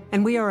Vega.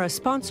 And we are a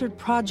sponsored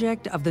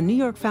project of the New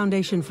York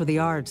Foundation for the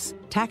Arts.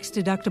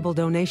 Tax-deductible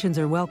donations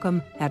are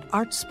welcome at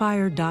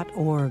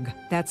artspire.org.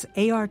 That's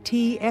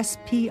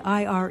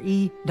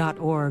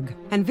ARTSPIRE.org.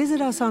 And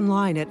visit us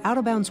online at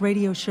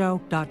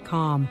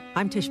OutofBoundsRadioshow.com.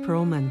 I'm Tish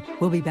Perlman.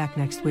 We'll be back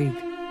next week.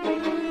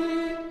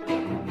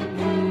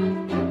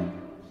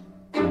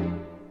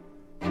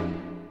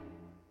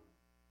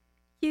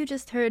 You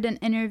just heard an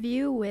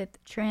interview with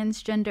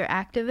transgender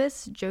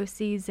activist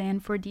Josie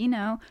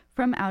Zanfordino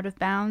from Out of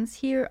Bounds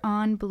here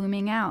on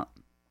Blooming Out.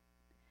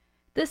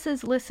 This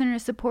is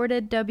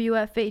listener-supported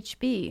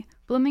WFHB,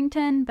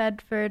 Bloomington,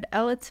 Bedford,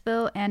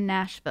 Ellettsville, and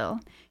Nashville,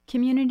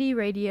 community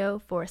radio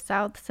for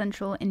South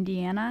Central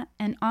Indiana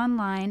and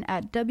online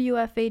at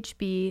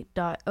wfhb.org.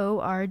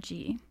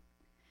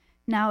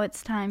 Now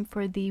it's time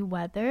for the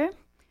weather.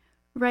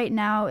 Right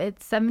now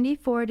it's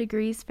 74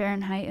 degrees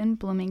Fahrenheit in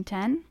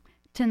Bloomington.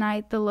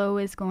 Tonight the low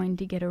is going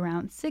to get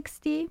around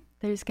 60.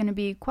 There's going to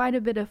be quite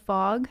a bit of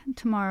fog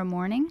tomorrow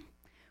morning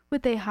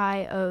with a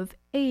high of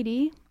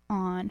 80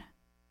 on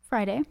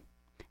Friday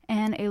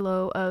and a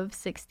low of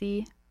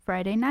 60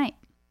 Friday night.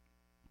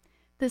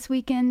 This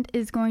weekend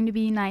is going to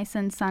be nice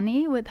and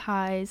sunny with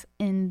highs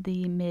in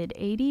the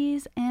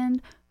mid-80s and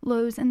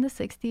lows in the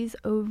 60s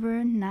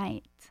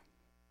overnight.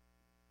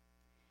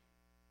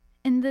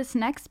 In this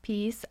next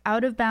piece,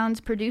 Out of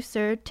Bounds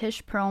producer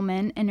Tish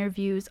Perlman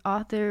interviews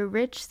author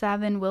Rich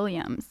Savin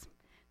Williams.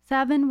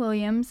 Savin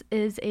Williams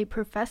is a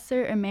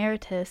professor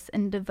emeritus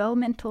in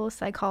developmental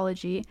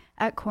psychology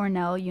at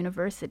Cornell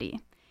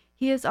University.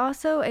 He is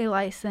also a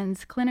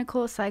licensed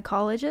clinical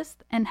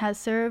psychologist and has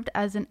served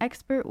as an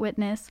expert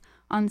witness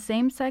on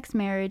same-sex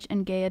marriage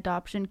and gay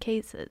adoption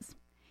cases.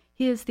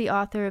 He is the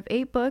author of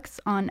 8 books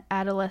on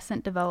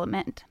adolescent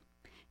development.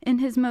 In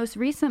his most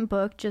recent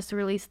book, just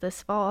released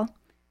this fall,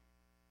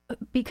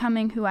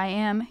 Becoming Who I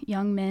Am,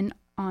 Young Men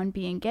on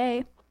Being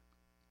Gay,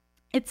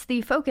 it's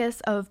the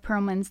focus of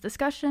Perlman's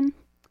discussion,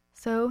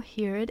 so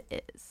here it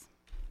is.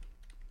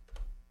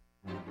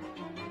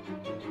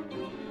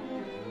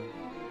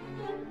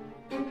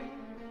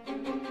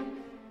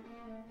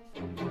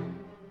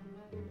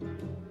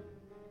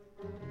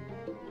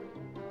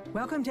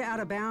 Welcome to Out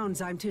of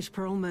Bounds. I'm Tish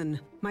Perlman.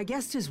 My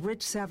guest is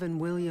Rich Savin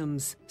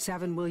Williams.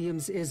 Savin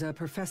Williams is a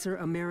professor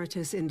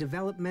emeritus in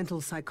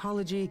developmental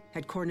psychology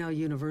at Cornell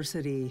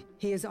University.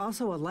 He is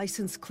also a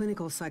licensed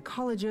clinical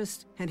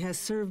psychologist and has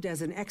served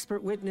as an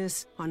expert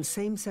witness on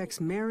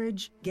same-sex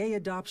marriage, gay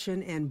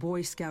adoption, and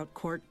Boy Scout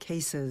court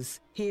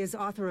cases. He is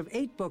author of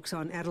 8 books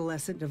on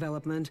adolescent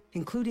development,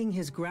 including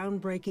his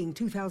groundbreaking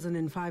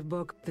 2005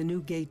 book, The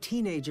New Gay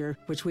Teenager,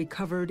 which we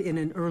covered in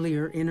an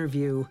earlier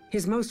interview.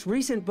 His most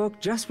recent book,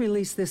 just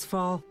released this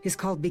fall, is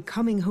called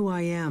Becoming Who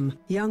I Am,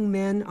 Young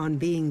Men on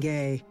Being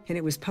Gay, and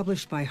it was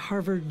published by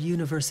Harvard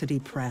University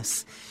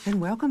Press.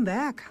 And welcome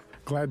back.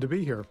 Glad to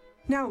be here.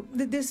 Now,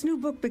 this new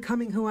book,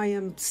 Becoming Who I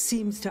Am,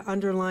 seems to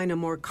underline a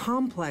more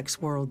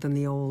complex world than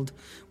the old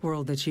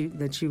world that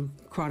you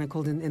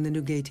chronicled in The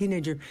New Gay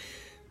Teenager.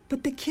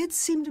 But the kids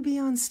seem to be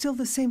on still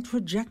the same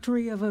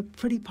trajectory of a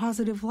pretty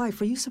positive life.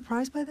 Are you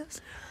surprised by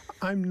this?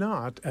 I'm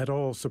not at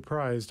all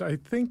surprised. I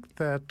think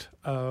that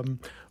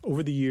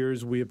over the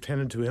years we have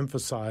tended to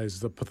emphasize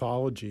the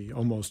pathology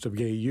almost of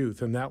gay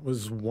youth, and that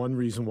was one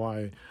reason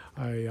why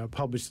I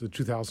published the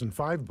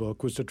 2005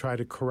 book, was to try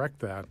to correct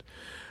that.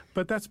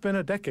 But that's been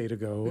a decade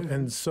ago,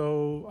 and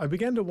so I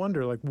began to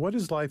wonder, what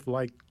is life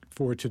like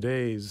for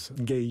today's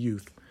gay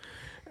youth?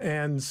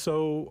 And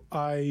so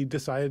I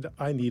decided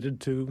I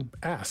needed to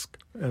ask,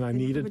 and I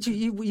needed... But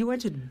you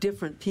went to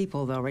different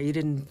people, though, right? You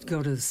didn't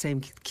go to the same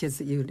kids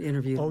that you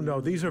interviewed. Oh,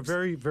 no. These are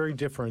very, very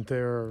different.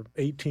 They're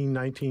 18,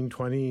 19,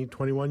 20,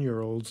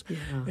 21-year-olds. Yeah.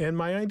 And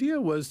my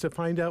idea was to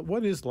find out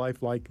what is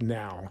life like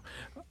now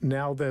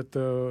that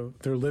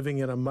they're living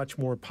in a much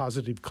more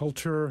positive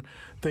culture.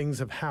 Things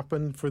have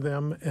happened for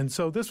them. And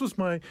so this was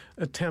my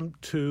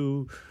attempt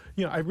to...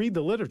 I read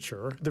the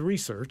literature, the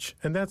research,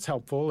 and that's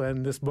helpful,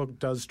 and this book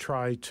does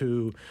try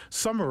to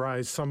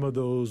summarize some of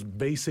those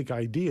basic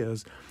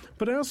ideas,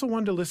 but I also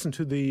wanted to listen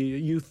to the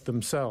youth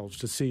themselves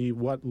to see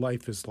what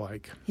life is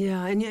like.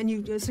 Yeah, and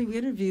you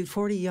interviewed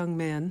 40 young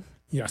men.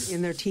 Yes.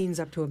 In their teens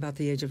up to about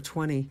the age of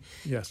 20.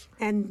 Yes.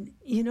 And,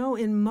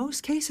 in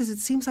most cases, it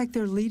seems like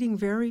they're leading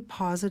very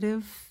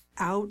positive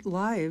out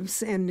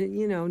lives and,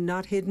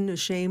 not hidden,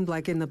 ashamed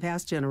like in the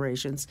past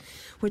generations,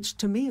 which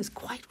to me is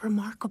quite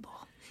remarkable.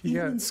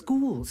 Even in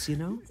schools,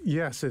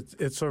 Yes,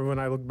 it's sort of when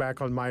I look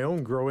back on my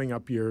own growing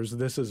up years,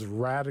 this is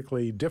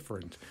radically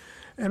different.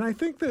 And I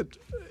think that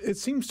it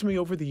seems to me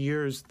over the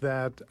years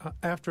that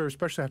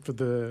especially after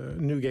the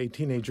New Gay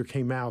Teenager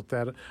came out,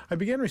 that I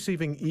began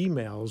receiving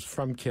emails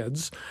from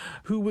kids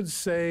who would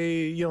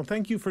say,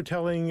 thank you for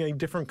telling a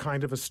different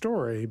kind of a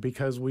story,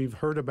 because we've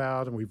heard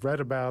about and we've read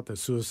about the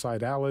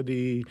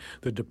suicidality,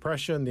 the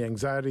depression, the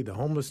anxiety, the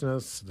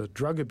homelessness, the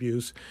drug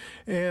abuse.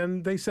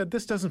 And they said,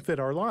 this doesn't fit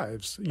our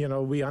lives.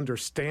 We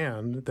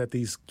understand that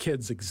these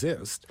kids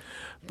exist,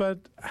 but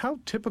how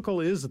typical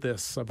is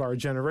this of our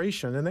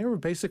generation? And they were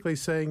basically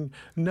saying,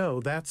 no,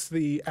 that's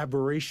the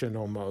aberration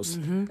almost.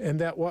 And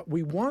that what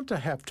we want to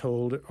have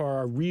told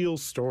are real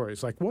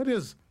stories. Like, what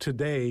is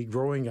today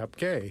growing up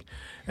gay?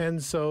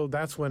 And so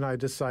that's when I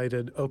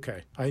decided,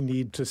 okay, I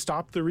need to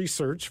stop the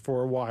research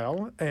for a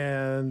while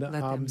and let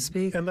them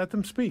speak.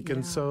 Yeah.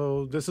 And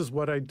so this is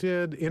what I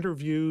did,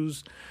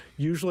 interviews,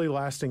 usually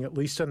lasting at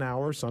least an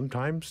hour,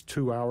 sometimes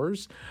 2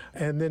 hours,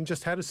 and then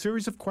just had a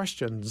series of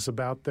questions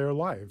about their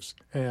lives.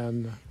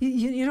 And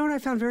you know what I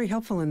found very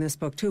helpful in this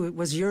book, too? It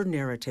was your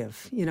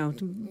narrative,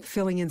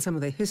 filling in some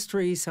of the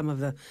history, some of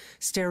the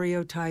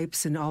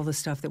stereotypes, and all the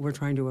stuff that we're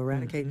trying to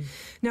eradicate.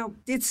 Now,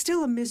 it's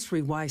still a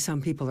mystery why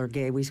some people are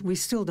gay. We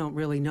still don't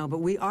really know, but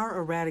we are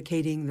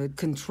eradicating the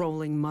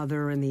controlling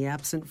mother and the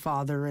absent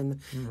father and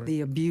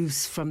the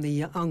abuse from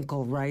the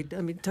uncle, right?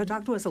 I mean,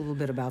 talk to us a little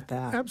bit about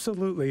that.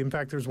 Absolutely. In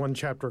fact, there's one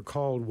chapter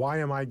called Why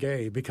Am I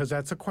Gay? Because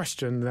that's a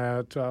question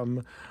that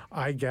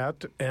I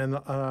get.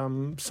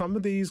 And some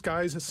of these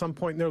guys at some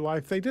point in their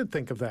life, they did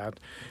think of that.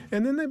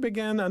 And then they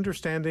began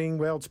understanding,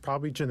 well, it's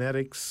probably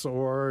genetics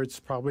or it's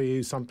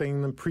probably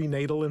something, the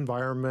prenatal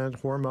environment,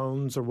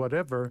 hormones or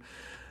whatever.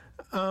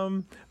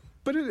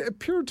 But it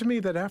appeared to me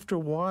that after a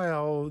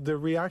while, the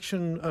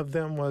reaction of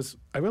them was,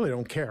 I really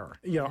don't care.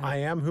 I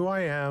am who I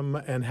am,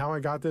 and how I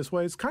got this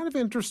way. It's kind of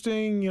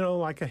interesting,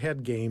 like a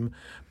head game.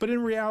 But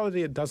in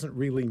reality, it doesn't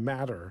really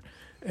matter.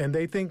 And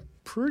they think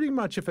pretty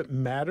much if it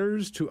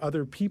matters to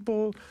other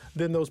people,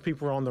 then those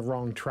people are on the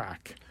wrong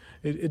track.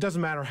 It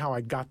doesn't matter how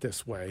I got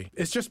this way.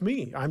 It's just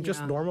me. I'm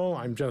just normal.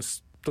 I'm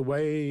just the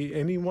way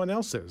anyone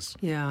else is.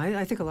 Yeah,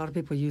 I think a lot of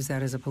people use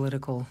that as a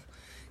political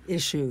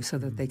issue so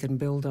that they can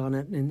build on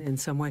it in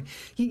some way.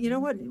 You know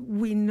what?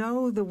 We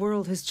know the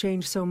world has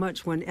changed so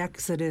much. When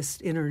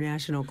Exodus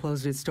International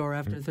closed its door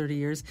after 30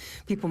 years,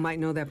 people might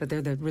know that, but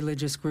they're the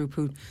religious group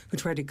who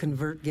tried to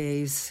convert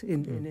gays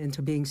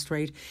into being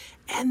straight.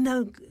 And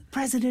the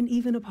president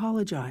even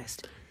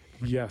apologized.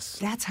 Yes.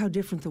 That's how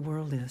different the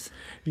world is.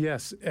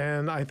 Yes,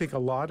 and I think a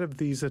lot of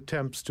these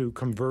attempts to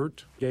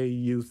convert gay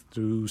youth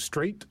to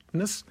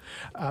straightness,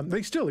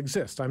 they still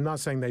exist. I'm not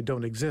saying they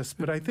don't exist,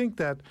 but I think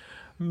that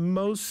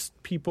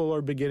most people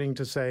are beginning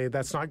to say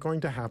that's not going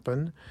to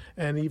happen.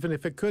 And even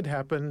if it could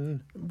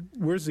happen,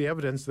 where's the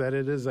evidence that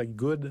it is a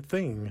good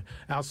thing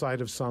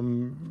outside of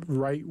some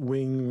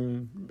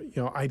right-wing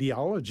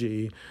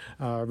ideology,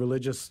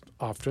 religious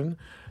often?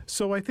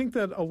 So I think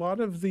that a lot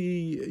of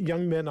the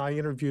young men I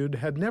interviewed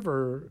had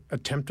never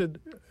attempted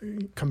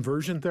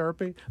conversion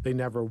therapy. They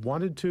never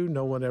wanted to.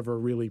 No one ever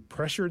really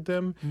pressured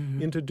them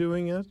into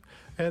doing it.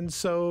 And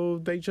so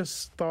they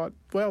just thought,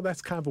 well,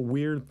 that's kind of a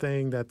weird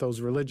thing that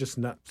those religious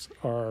nuts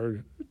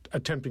are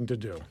attempting to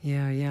do.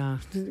 Yeah.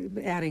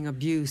 Adding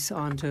abuse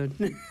onto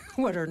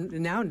what are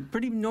now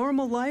pretty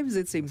normal lives,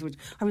 it seems, which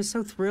I was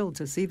so thrilled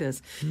to see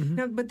this.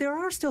 Now, but there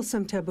are still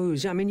some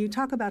taboos. I mean, you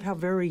talk about how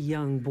very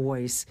young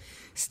boys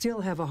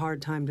still have a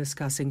hard time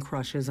discussing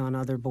crushes on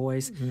other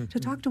boys. To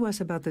talk to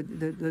us about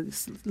the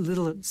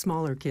little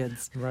smaller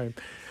kids. Right.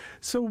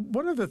 So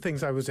one of the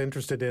things I was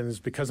interested in is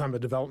because I'm a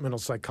developmental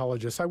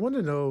psychologist, I want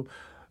to know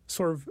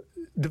sort of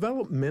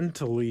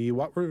developmentally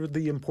what were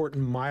the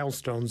important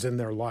milestones in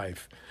their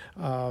life,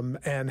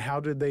 and how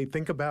did they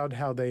think about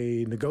how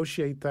they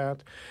negotiate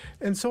that.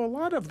 And so a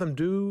lot of them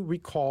do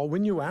recall,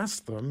 when you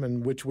ask them,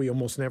 and which we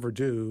almost never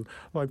do,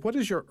 like, what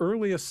is your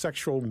earliest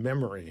sexual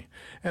memory?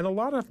 And a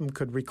lot of them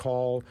could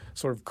recall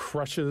sort of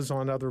crushes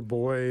on other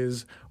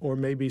boys, or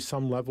maybe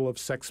some level of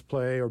sex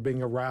play or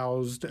being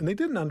aroused. And they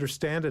didn't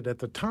understand it at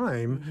the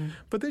time,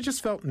 but they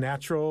just felt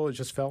natural, it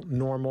just felt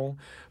normal.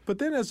 But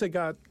then as they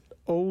got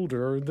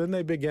older, then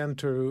they began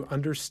to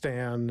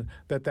understand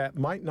that that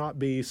might not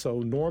be so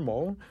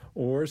normal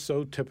or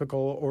so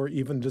typical or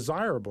even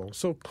desirable.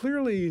 So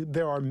clearly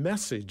there are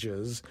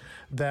messages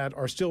that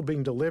are still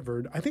being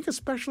delivered, I think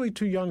especially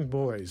to young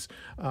boys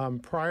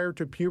prior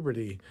to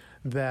puberty,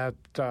 that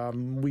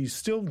we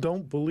still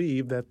don't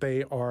believe that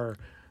they are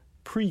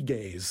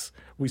pre-gays.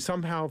 We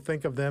somehow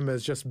think of them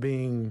as just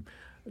being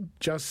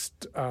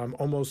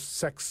almost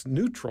sex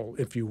neutral,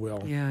 if you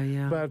will.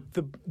 Yeah.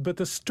 But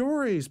the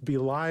stories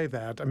belie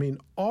that. I mean,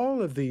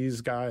 all of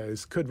these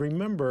guys could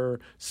remember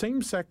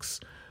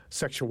same-sex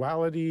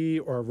sexuality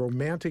or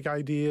romantic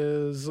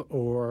ideas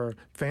or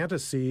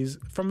fantasies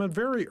from a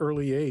very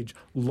early age,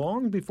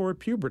 long before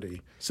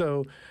puberty.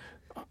 So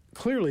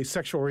clearly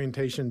sexual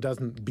orientation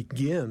doesn't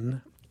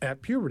begin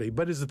at puberty,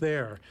 but is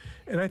there.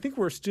 And I think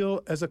we're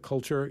still, as a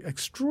culture,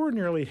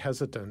 extraordinarily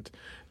hesitant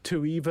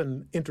to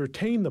even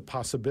entertain the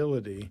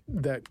possibility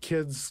that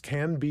kids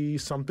can be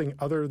something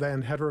other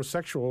than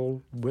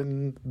heterosexual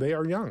when they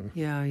are young.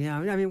 Yeah.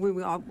 I mean,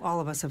 we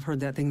all of us have heard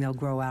that thing, they'll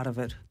grow out of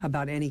it,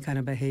 about any kind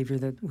of behavior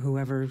that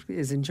whoever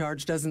is in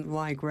charge doesn't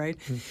like, right?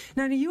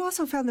 Now, you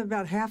also found that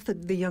about half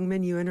the young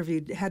men you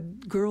interviewed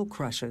had girl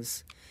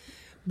crushes.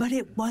 But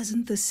it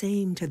wasn't the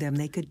same to them.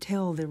 They could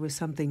tell there was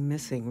something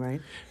missing,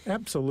 right?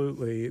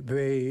 Absolutely.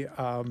 They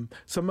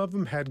some of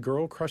them had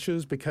girl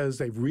crushes because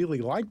they really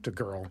liked a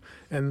girl,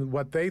 and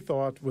what they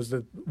thought was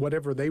that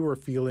whatever they were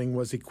feeling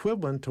was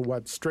equivalent to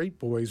what straight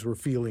boys were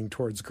feeling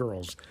towards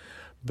girls.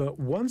 But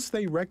once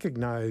they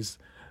recognize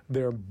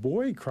their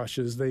boy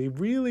crushes, they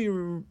really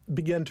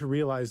begin to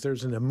realize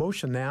there's an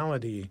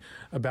emotionality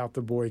about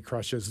the boy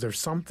crushes. There's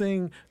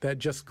something that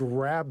just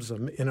grabs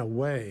them in a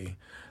way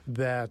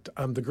that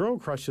the girl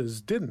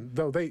crushes didn't,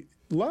 though they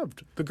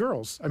loved the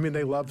girls. I mean,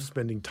 they loved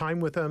spending time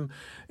with them.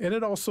 And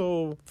it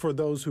also, for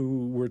those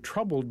who were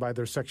troubled by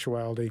their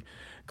sexuality,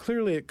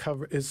 clearly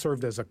it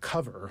served as a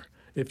cover,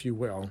 if you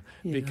will,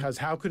 because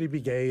how could he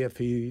be gay if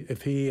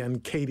he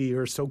and Katie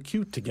are so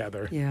cute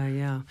together?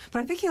 Yeah. But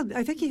I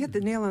think he hit the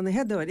nail on the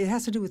head, though. It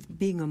has to do with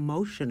being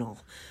emotional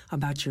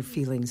about your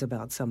feelings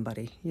about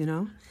somebody, you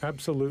know?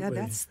 Absolutely.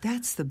 Yeah,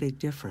 that's the big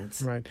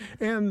difference. Right.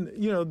 And,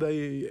 you know,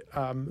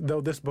 though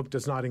this book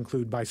does not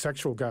include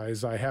bisexual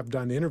guys, I have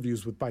done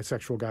interviews with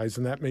bisexual guys,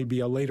 and that may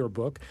be a later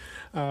book.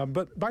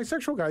 But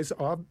bisexual guys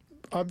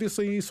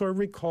obviously sort of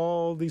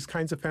recall these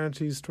kinds of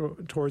fantasies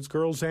towards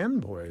girls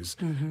and boys.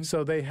 Mm-hmm.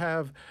 So they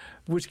have,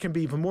 which can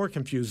be even more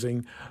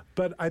confusing.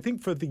 But I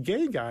think for the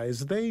gay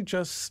guys, they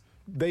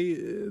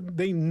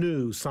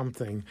knew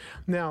something.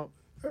 Now,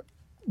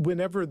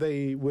 whenever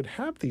they would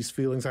have these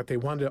feelings that they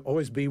wanted to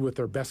always be with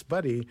their best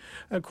buddy,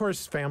 of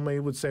course, family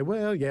would say,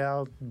 well,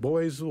 yeah,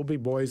 boys will be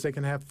boys. They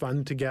can have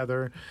fun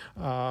together.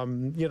 You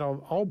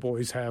know, all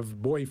boys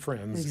have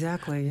boyfriends.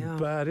 Exactly, yeah.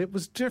 But it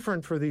was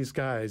different for these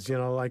guys. You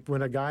know, like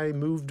when a guy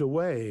moved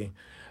away,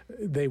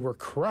 they were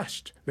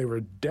crushed. They were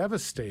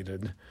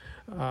devastated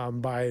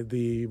by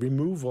the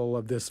removal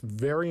of this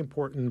very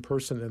important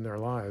person in their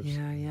lives.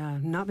 Yeah.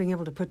 Not being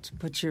able to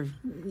put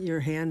your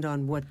hand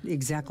on what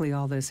exactly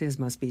all this is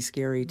must be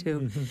scary,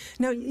 too. Mm-hmm.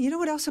 Now, you know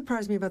what else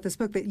surprised me about this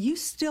book? That you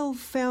still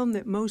found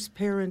that most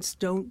parents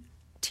don't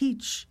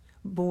teach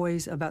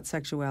boys about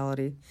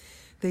sexuality.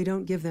 They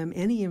don't give them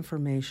any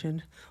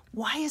information.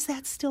 Why is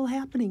that still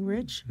happening,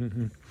 Rich?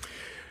 Mm-hmm.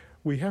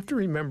 We have to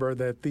remember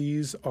that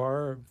these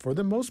are, for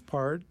the most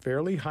part,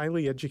 fairly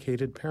highly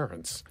educated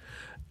parents.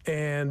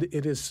 And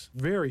it is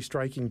very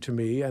striking to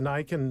me, and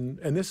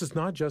this is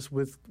not just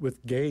with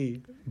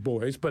gay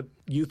boys, but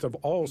youth of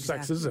all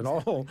sexes and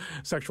all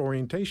sexual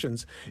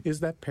orientations, is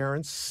that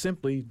parents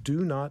simply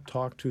do not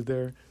talk to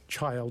their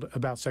child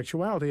about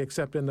sexuality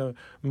except in the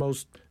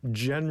most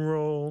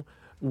general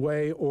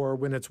way, or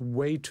when it's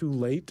way too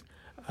late,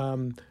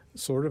 that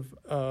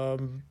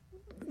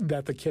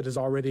the kid has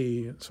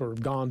already sort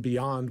of gone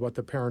beyond what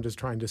the parent is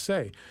trying to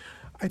say.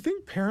 I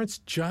think parents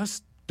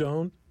just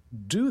don't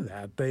do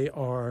that. They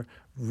are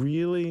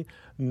really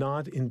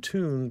not in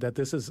tune that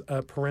this is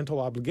a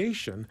parental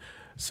obligation.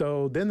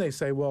 So then they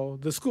say, well,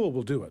 the school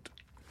will do it.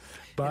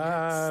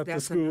 But the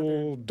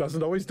school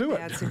doesn't always do it.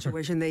 Bad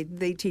situation.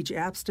 They teach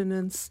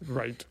abstinence.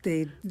 Right.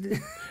 They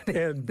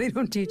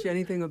don't teach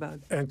anything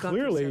about and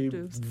clearly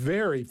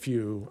very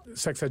few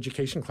sex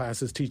education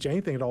classes teach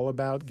anything at all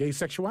about gay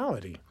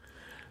sexuality.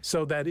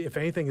 So that if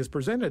anything is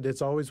presented,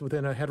 it's always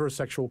within a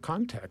heterosexual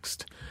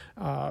context.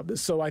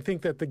 So I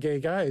think that the gay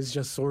guys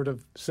just sort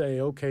of say,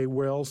 okay,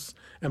 where else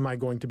am I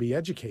going to be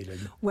educated?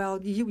 Well,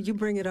 you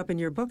bring it up in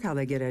your book how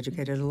they get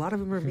educated. A lot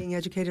of them are being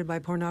educated by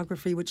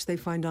pornography, which they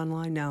find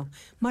online now.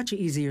 Much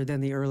easier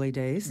than the early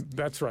days.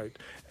 That's right.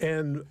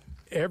 And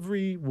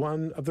every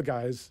one of the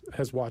guys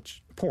has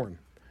watched porn.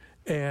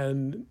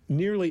 And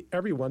nearly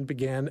everyone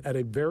began at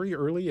a very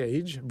early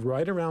age,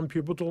 right around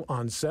pubertal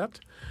onset.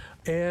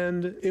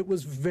 And it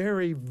was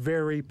very,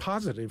 very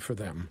positive for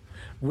them,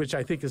 which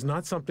I think is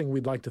not something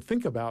we'd like to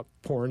think about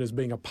porn as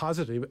being a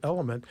positive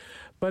element.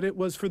 But it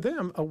was for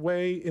them a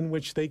way in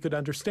which they could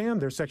understand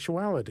their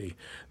sexuality.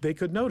 They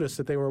could notice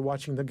that they were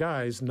watching the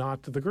guys,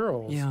 not the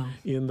girls,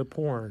 in the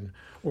porn.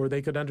 Or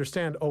they could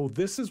understand, oh,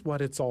 this is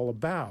what it's all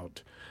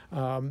about.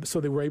 So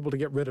they were able to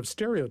get rid of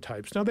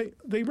stereotypes. Now,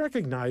 they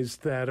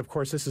recognized that, of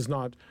course, this is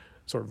not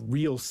sort of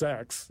real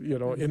sex, you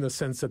know, in the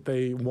sense that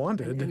they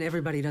wanted. And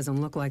everybody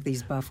doesn't look like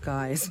these buff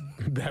guys.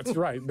 That's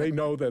right. They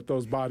know that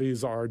those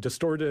bodies are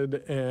distorted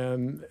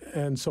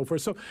and so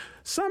forth. So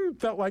some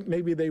felt like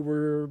maybe they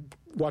were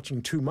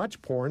watching too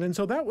much porn, and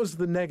so that was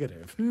the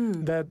negative.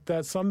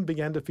 That some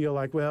began to feel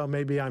like, well,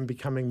 maybe I'm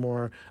becoming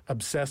more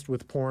obsessed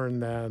with porn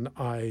than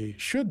I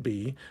should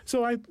be.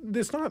 So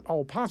it's not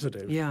all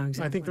positive. Yeah,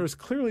 exactly. I think there's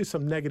clearly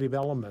some negative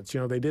elements.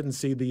 You know, they didn't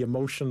see the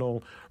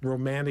emotional,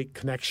 romantic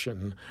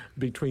connection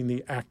between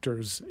the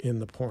actors in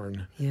the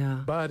porn.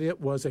 Yeah. But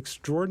it was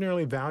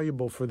extraordinarily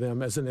valuable for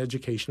them as an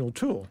educational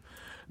tool.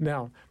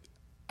 Now,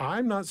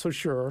 I'm not so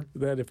sure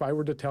that if I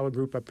were to tell a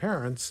group of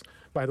parents,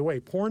 by the way,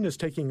 porn is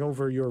taking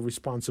over your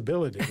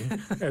responsibility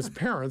as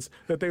parents,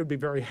 that they would be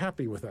very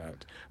happy with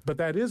that. But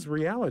that is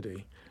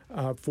reality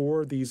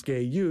for these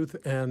gay youth,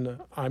 and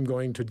I'm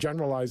going to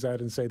generalize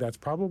that and say that's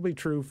probably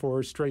true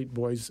for straight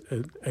boys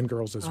and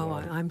girls as well.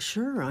 I'm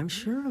sure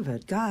of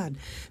it. God.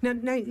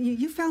 Now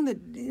you found that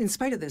in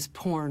spite of this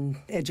porn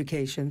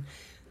education,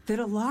 that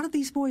a lot of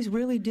these boys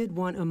really did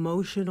want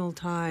emotional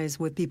ties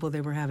with people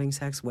they were having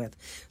sex with,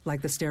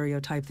 like the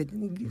stereotype that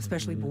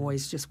especially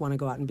boys just want to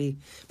go out and be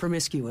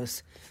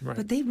promiscuous. Right.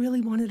 But they really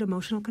wanted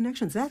emotional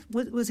connections. That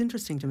was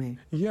interesting to me.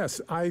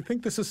 Yes, I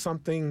think this is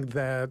something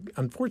that,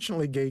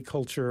 unfortunately, gay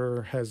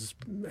culture has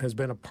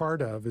been a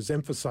part of, is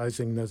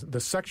emphasizing the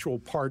sexual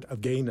part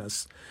of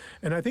gayness.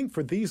 And I think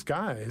for these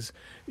guys,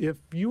 if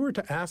you were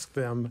to ask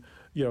them,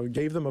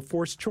 gave them a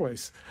forced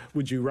choice,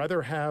 would you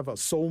rather have a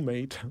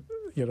soulmate,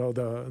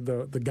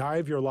 the guy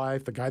of your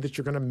life, the guy that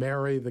you're going to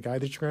marry, the guy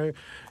that you're going to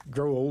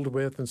grow old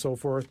with and so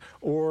forth,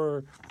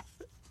 or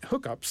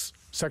hookups,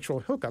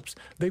 sexual hookups,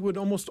 they would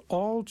almost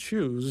all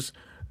choose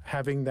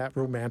having that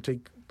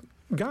romantic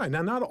guy.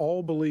 Now, not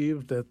all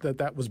believed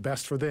that was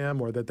best for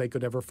them or that they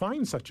could ever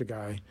find such a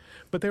guy,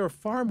 but they were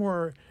far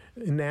more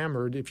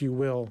enamored, if you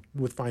will,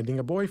 with finding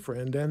a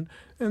boyfriend.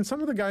 And some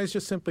of the guys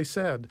just simply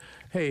said,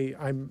 hey,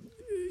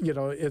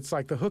 it's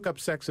like the hookup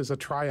sex is a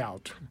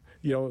tryout.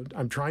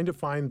 I'm trying to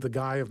find the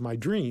guy of my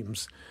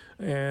dreams.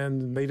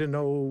 And they didn't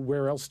know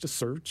where else to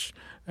search.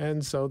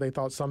 And so they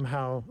thought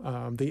somehow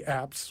the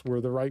apps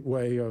were the right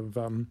way of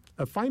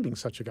finding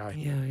such a guy.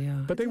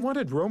 Yeah. But they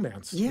wanted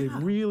romance. Yeah. They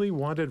really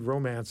wanted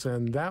romance.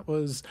 And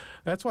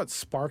that's what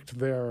sparked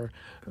their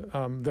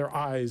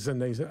eyes.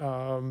 And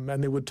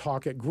they would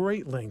talk at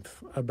great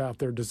length about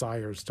their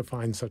desires to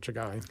find such a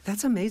guy.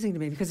 That's amazing to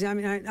me because,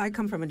 I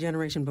come from a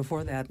generation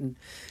before that. And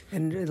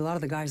a lot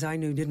of the guys I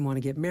knew didn't want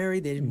to get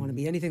married. They didn't want to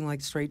be anything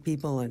like straight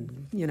people.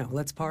 And,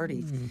 let's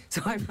party.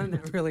 So I found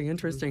that really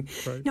interesting.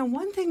 Right. Now,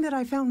 one thing that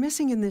I found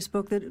missing in this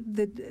book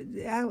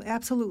that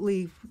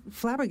absolutely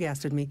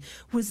flabbergasted me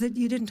was that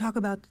you didn't talk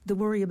about the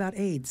worry about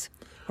AIDS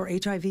or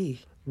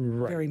HIV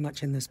very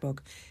much in this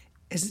book.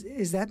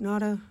 Is that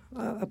not a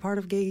part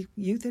of gay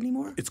youth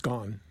anymore? It's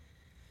gone.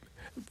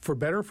 For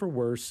better or for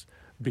worse,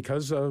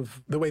 because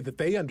of the way that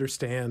they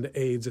understand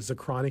AIDS as a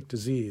chronic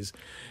disease,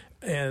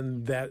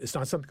 and that it's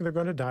not something they're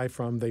going to die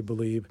from, they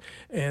believe.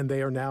 And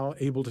they are now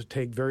able to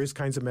take various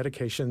kinds of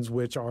medications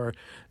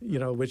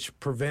which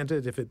prevent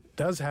it. If it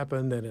does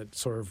happen, then it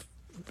sort of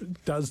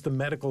does the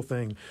medical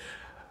thing.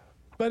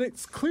 But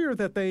it's clear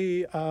that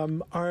they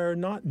are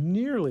not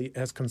nearly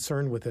as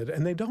concerned with it,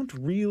 and they don't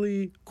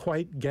really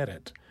quite get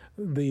it.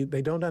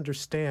 They don't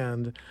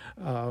understand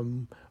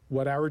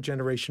what our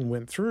generation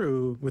went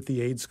through with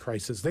the AIDS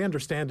crisis. They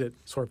understand it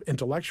sort of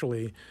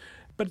intellectually,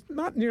 but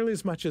not nearly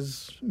as much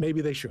as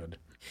maybe they should.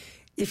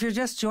 If you're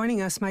just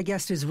joining us, my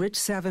guest is Rich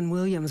Savin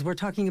Williams. We're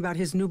talking about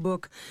his new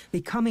book,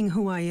 Becoming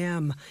Who I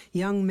Am,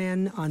 Young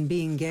Men on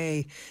Being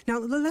Gay. Now,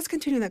 let's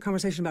continue that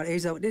conversation about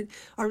AIDS.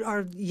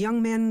 Are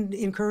young men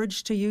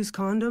encouraged to use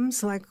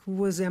condoms, like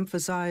was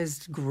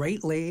emphasized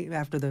greatly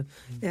after the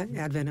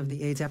advent of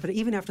the AIDS,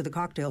 even after the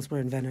cocktails were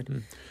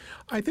invented?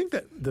 I think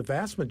that the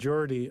vast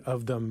majority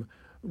of them,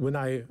 when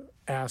I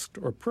asked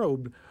or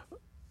probed,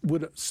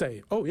 would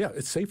say, oh, yeah,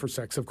 it's safe for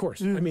sex, of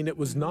course. I mean, it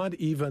was not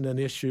even an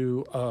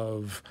issue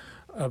of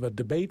a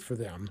debate for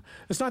them.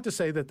 It's not to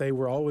say that they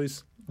were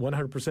always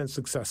 100%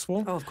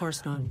 successful. Oh, of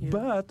course not. Yeah.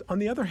 But on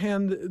the other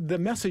hand, the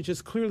message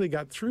has clearly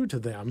got through to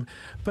them.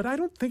 But I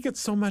don't think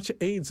it's so much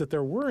AIDS that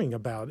they're worrying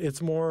about.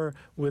 It's more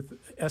with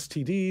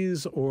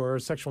STDs or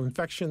sexual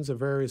infections of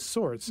various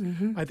sorts.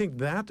 I think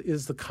that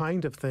is the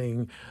kind of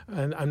thing,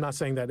 and I'm not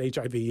saying that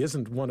HIV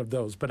isn't one of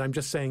those, but I'm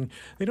just saying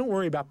they don't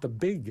worry about the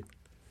big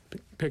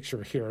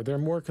picture here. They're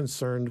more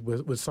concerned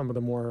with some of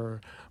the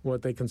more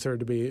what they consider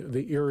to be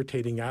the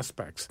irritating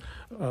aspects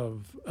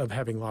of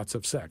having lots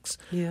of sex.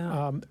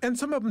 Yeah. And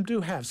some of them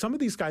do have. Some of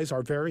these guys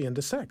are very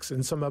into sex,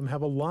 and some of them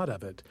have a lot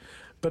of it.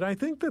 But I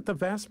think that the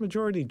vast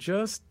majority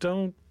just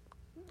don't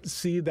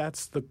see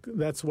that's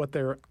what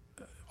they're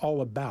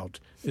all about,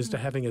 is to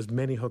having as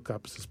many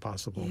hookups as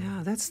possible.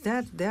 Yeah,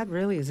 that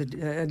really is a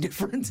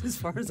difference as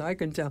far as I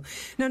can tell.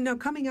 Now,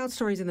 coming out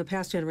stories in the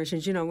past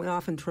generations,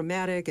 often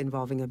traumatic,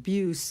 involving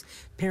abuse,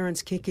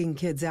 parents kicking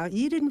kids out.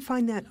 You didn't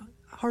find that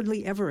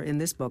hardly ever in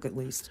this book, at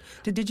least.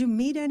 Did you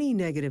meet any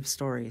negative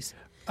stories?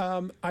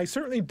 I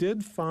certainly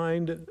did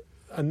find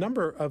a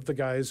number of the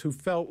guys who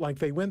felt like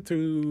they went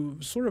through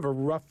sort of a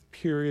rough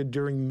period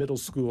during middle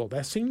school.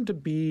 That seemed to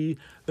be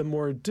the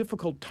more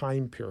difficult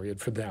time period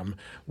for them,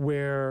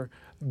 where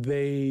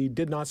they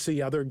did not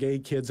see other gay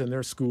kids in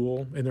their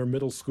school, in their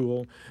middle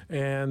school,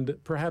 and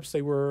perhaps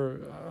they were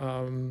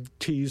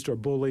teased or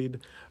bullied,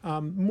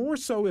 more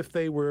so if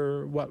they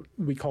were what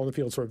we call in the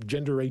field sort of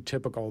gender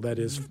atypical, that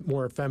is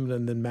more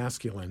feminine than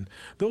masculine.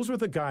 Those were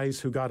the guys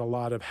who got a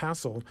lot of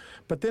hassle,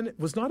 but then it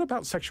was not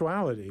about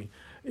sexuality.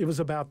 It was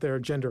about their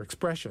gender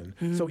expression.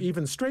 So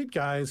even straight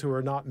guys who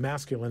are not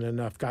masculine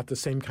enough got the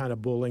same kind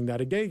of bullying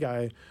that a gay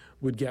guy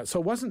would get.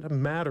 So it wasn't a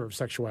matter of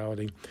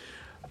sexuality.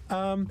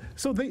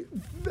 So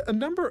a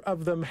number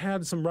of them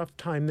had some rough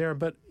time there,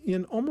 but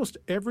in almost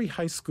every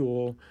high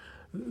school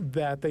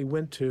that they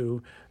went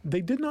to,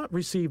 they did not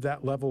receive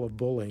that level of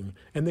bullying,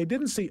 and they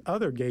didn't see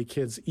other gay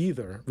kids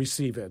either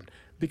receive it,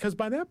 because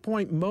by that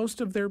point,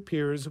 most of their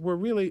peers were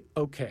really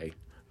okay.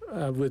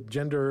 with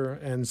gender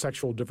and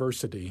sexual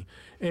diversity.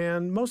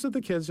 And most of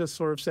the kids just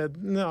sort of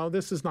said, no,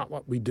 this is not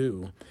what we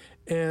do.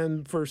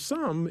 And for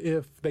some,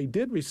 if they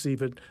did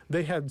receive it,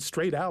 they had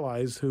straight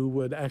allies who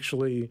would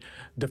actually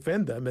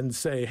defend them and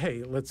say,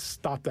 hey, let's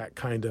stop that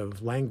kind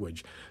of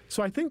language.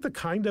 So I think the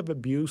kind of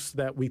abuse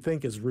that we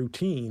think is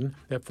routine,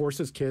 that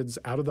forces kids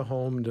out of the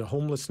home into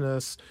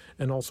homelessness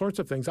and all sorts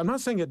of things, I'm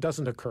not saying it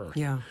doesn't occur.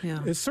 Yeah.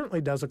 It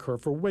certainly does occur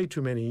for way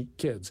too many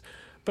kids.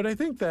 But I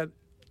think that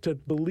to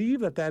believe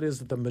that that is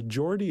the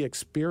majority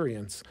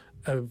experience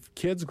of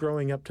kids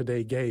growing up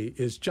today gay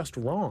is just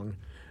wrong.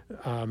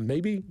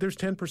 Maybe there's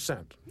 10%.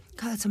 God,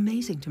 that's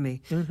amazing to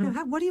me.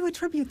 Now, what do you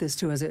attribute this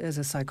to as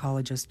a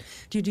psychologist?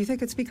 Do you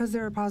think it's because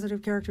there are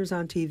positive characters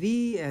on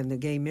TV and the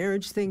gay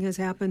marriage thing has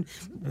happened?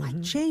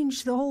 What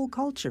changed the whole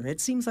culture?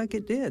 It seems like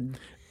it did.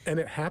 And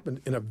it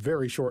happened in a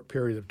very short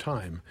period of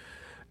time.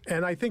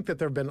 And I think that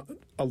there have been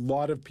a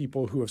lot of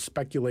people who have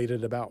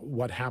speculated about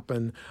what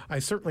happened. I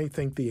certainly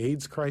think the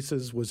AIDS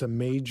crisis was a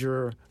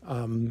major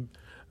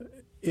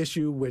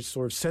issue which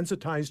sort of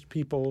sensitized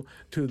people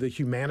to the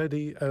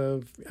humanity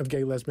of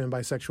gay, lesbian,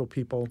 bisexual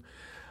people.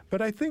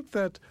 But I think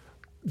that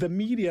the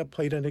media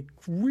played a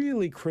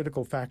really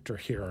critical factor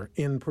here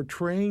in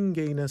portraying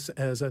gayness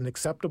as an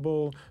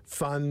acceptable,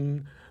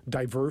 fun,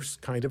 diverse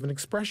kind of an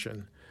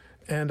expression.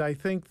 And I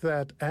think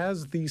that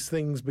as these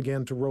things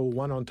began to roll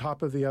one on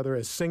top of the other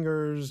as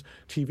singers,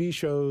 TV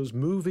shows,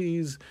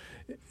 movies,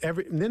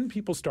 then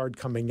people started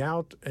coming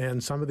out,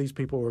 and some of these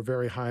people were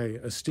very high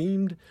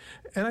esteemed.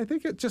 And I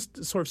think it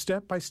just sort of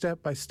step by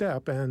step by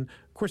step. And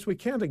of course, we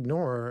can't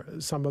ignore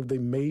some of the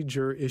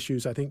major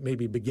issues, I think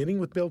maybe beginning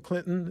with Bill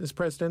Clinton as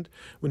president,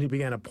 when he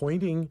began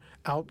appointing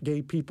out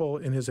gay people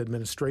in his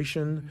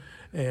administration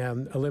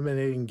and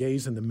eliminating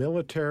gays in the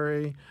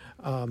military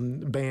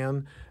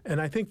ban.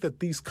 And I think that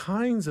these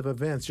kinds of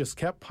events just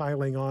kept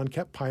piling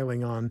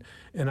on.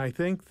 And I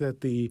think that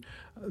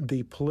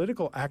the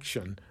political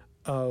action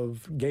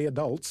of gay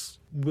adults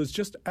was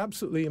just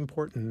absolutely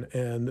important,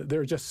 and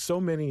there are just so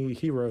many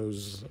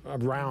heroes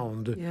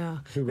around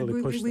who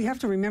really pushed We have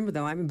to remember,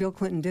 though, I mean, Bill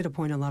Clinton did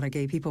appoint a lot of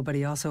gay people, but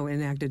he also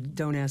enacted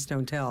Don't Ask,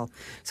 Don't Tell.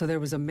 So there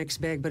was a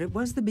mixed bag, but it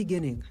was the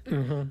beginning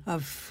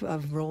of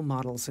role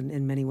models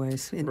in many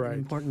ways, in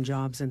important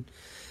jobs.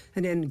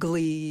 And then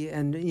Glee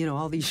and,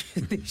 all these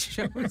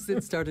shows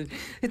that started.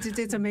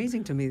 It's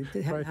amazing to me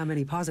how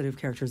many positive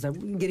characters that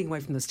getting away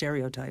from the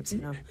stereotypes.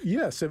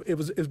 Yes,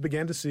 we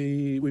began to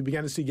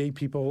see gay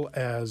people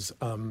as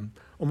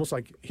almost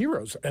like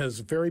heroes, as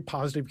very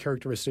positive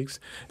characteristics.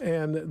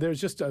 And there's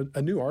just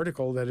a new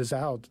article that is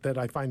out that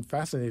I find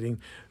fascinating,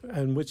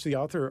 in which the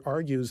author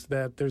argues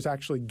that there's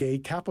actually gay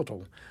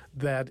capital,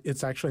 that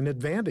it's actually an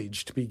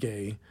advantage to be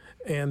gay,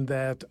 and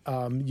that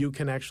you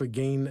can actually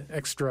gain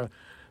extra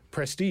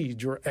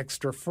prestige or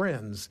extra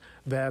friends,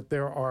 that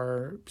there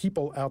are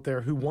people out there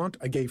who want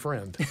a gay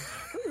friend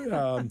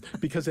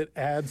because it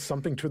adds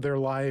something to their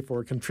life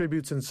or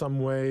contributes in some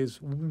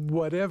ways,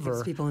 whatever.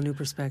 Gives people a new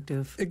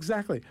perspective.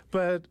 Exactly.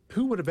 But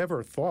who would have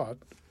ever thought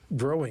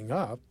growing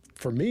up,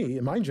 for me,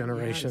 in my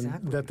generation,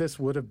 that this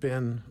would have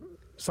been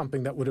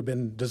something that would have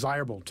been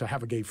desirable to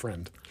have a gay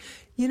friend?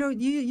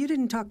 You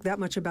didn't talk that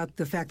much about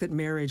the fact that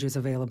marriage is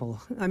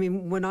available. I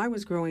mean, when I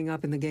was growing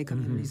up in the gay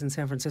communities in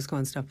San Francisco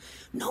and stuff,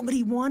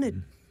 nobody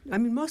wanted. I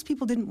mean, most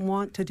people didn't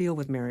want to deal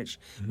with marriage.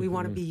 We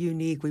want to be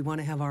unique. We want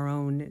to have our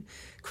own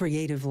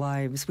creative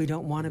lives. We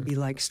don't want to be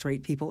like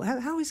straight people.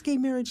 How has gay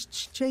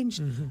marriage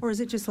changed? Or is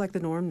it just like the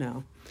norm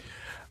now?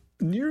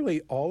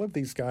 Nearly all of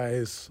these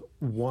guys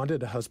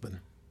wanted a husband.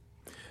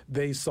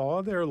 They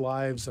saw their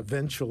lives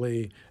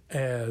eventually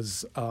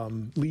as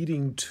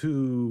leading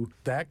to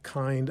that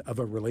kind of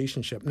a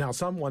relationship. Now,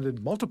 some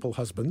wanted multiple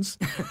husbands,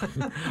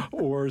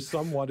 or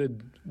some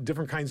wanted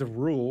different kinds of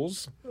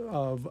rules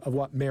of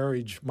what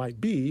marriage might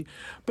be,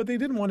 but they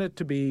didn't want it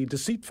to be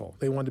deceitful.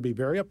 They wanted to be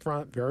very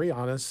upfront, very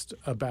honest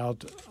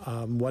about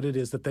what it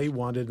is that they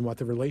wanted and what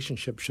the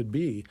relationship should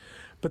be.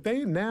 But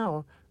they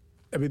now...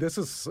 I mean, this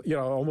is,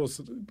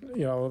 almost,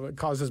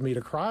 causes me to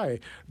cry.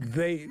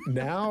 They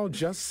now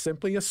just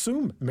simply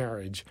assume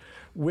marriage,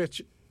 which,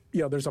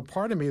 there's a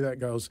part of me that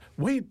goes,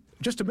 wait,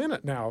 just a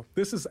minute now.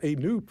 This is a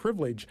new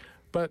privilege.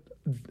 But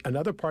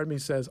another part of me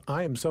says,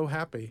 I am so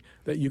happy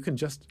that you can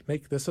just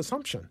make this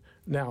assumption.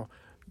 Now,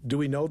 do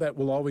we know that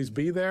will always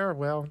be there?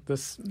 Well,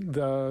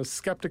 the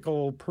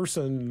skeptical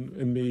person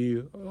in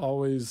me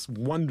always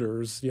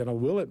wonders,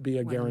 will it be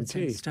a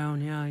guarantee? It's in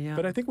stone, yeah.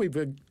 But I think we've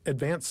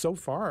advanced so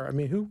far. I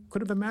mean, who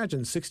could have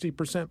imagined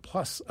 60%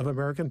 plus of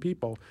American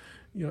people,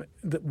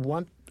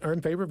 that are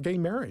in favor of gay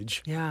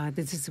marriage? Yeah,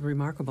 this is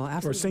remarkable.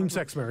 Absolutely. Or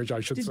same-sex marriage, I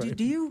should say.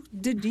 Do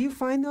you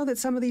find, though, that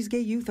some of these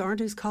gay youth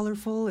aren't as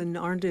colorful and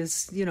aren't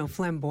as,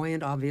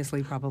 flamboyant,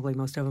 obviously, probably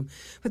most of them,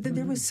 but that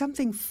there was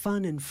something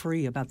fun and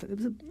free about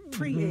the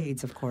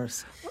pre-AIDS, of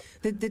course,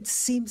 that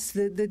seems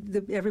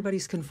that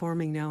everybody's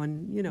conforming now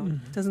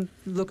and, doesn't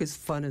look as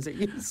fun as it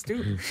used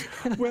to.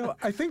 Well,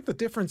 I think the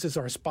difference is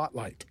our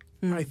spotlight.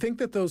 I think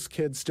that those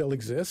kids still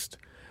exist,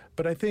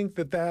 But I think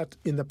that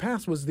in the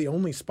past was the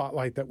only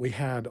spotlight that we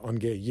had on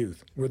gay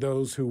youth, were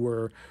those who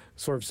were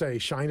sort of say,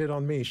 shine it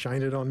on me,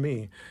 shine it on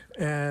me.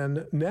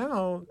 And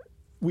now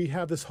we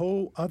have this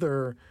whole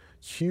other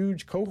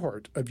huge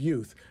cohort of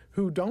youth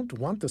who don't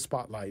want the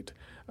spotlight.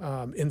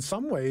 In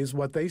some ways,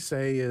 what they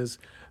say is,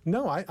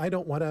 no, I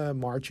don't want to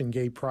march in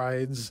gay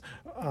prides,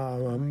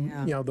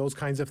 those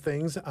kinds of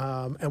things.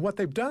 And what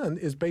they've done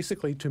is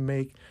basically to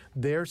make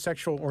their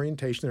sexual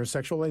orientation, their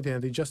sexual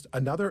identity, just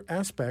another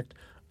aspect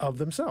of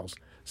themselves.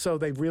 So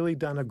they've really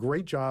done a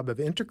great job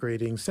of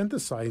integrating,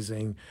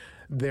 synthesizing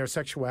their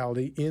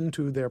sexuality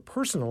into their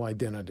personal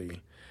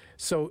identity.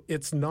 So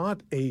it's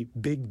not a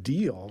big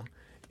deal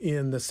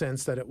in the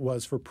sense that it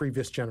was for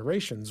previous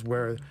generations,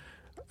 where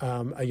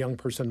a young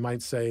person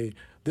might say,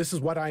 this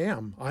is what I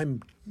am,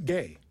 I'm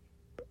gay.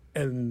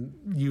 And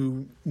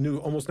you knew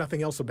almost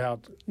nothing else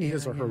about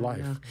his or her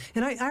life. Yeah.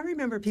 And I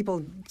remember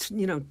people,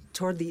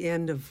 toward the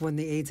end of when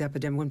the AIDS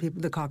epidemic, when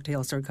the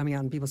cocktails started coming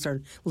out and people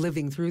started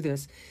living through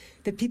this,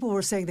 that people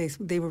were saying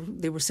they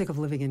were sick of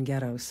living in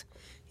ghettos.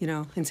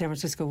 In San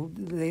Francisco,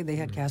 they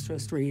had Castro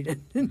Street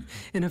and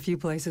in a few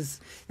places,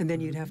 and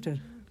then you'd have to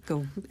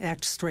go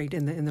act straight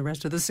in the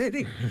rest of the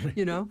city,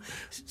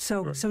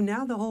 So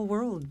now the whole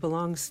world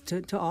belongs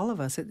to all of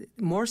us,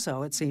 more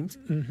so, it seems.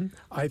 Mm-hmm.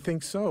 I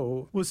think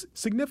so. It was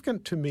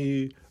significant to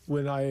me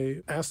when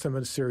I asked them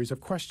a series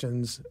of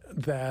questions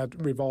that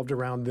revolved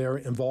around their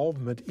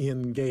involvement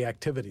in gay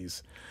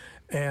activities.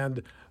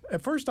 And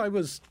at first I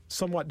was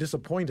somewhat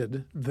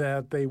disappointed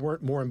that they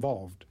weren't more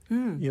involved,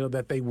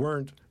 that they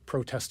weren't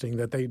protesting,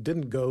 that they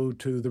didn't go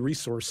to the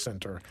resource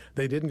center,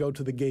 they didn't go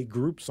to the gay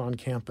groups on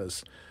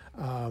campus.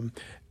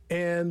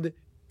 And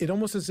it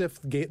almost as if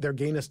their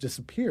gayness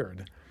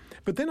disappeared.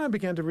 But then I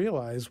began to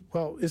realize,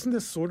 well, isn't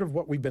this sort of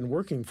what we've been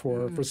working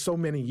for so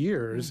many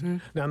years? Mm-hmm.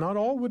 Now, not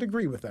all would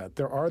agree with that.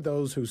 There are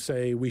those who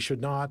say we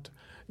should not,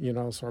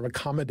 sort of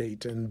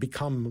accommodate and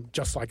become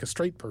just like a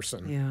straight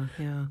person.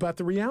 Yeah. But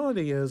the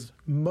reality is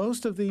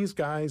most of these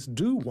guys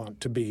do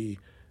want to be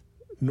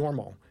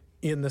normal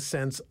in the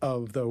sense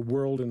of the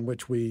world in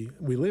which we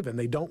live in.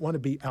 They don't want to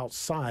be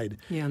outside.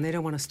 Yeah, and they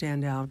don't want to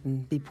stand out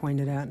and be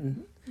pointed at.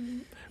 And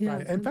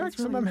right. In fact,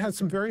 some of them had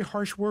some very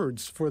harsh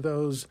words for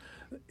those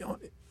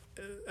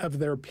of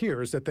their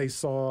peers that they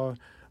saw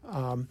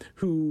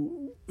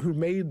who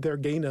made their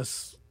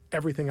gayness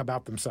everything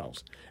about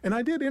themselves. And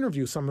I did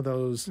interview some of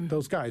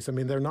those guys. I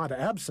mean, they're not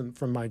absent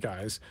from my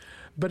guys,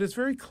 but it's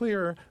very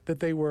clear that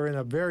they were in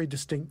a very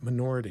distinct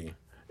minority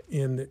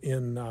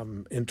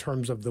in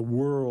terms of the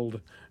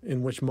world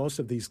in which most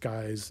of these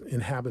guys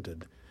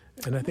inhabited.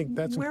 And I think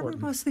that's important. Where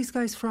were most of these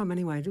guys from,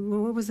 anyway?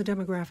 What was the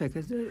demographic?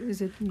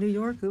 Is it New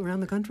York,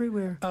 around the country?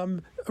 Where?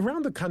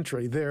 Around the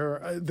country.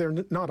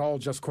 They're not all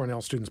just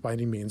Cornell students by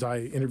any means. I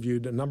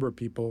interviewed a number of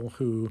people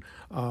who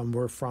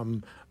were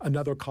from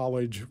another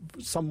college,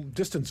 some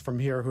distance from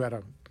here, who had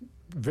a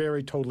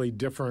very totally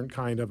different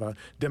kind of a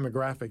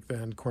demographic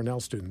than Cornell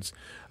students.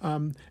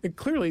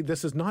 Clearly,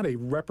 this is not a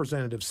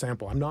representative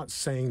sample. I'm not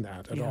saying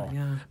that at all.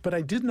 Yeah. But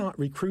I did not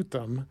recruit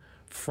them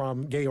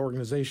from gay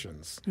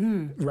organizations.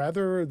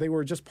 Rather, they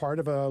were just part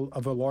of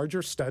a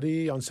larger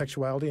study on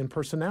sexuality and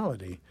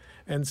personality.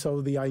 And so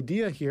the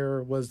idea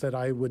here was that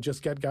I would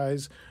just get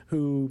guys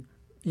who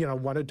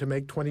wanted to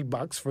make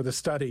 $20 for the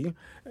study,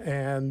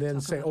 and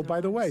then say, oh, by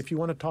the way, if you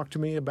want to talk to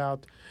me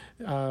about,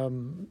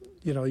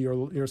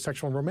 your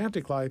sexual and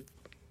romantic life,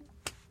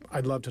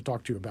 I'd love to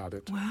talk to you about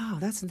it. Wow,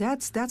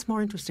 that's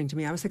more interesting to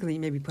me. I was thinking that you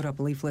maybe put up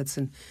leaflets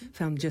and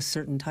found just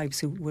certain types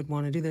who would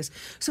want to do this.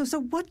 So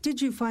what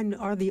did you find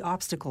are the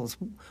obstacles?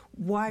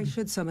 Why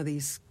should some of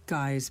these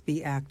guys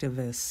be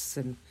activists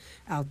and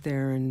out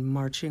there and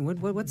marching?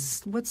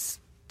 What's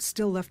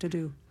still left to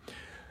do?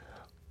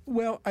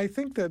 Well, I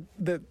think that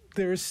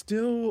there is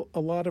still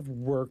a lot of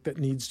work that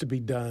needs to be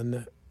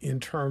done in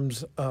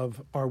terms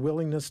of our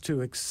willingness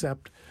to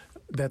accept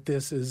that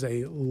this is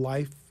a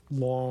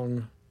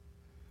lifelong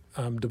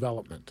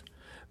development.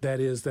 That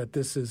is, that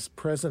this is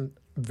present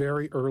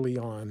very early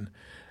on.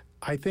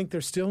 I think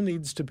there still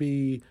needs to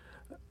be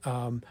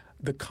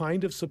the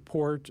kind of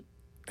support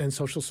and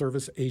social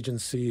service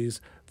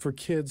agencies for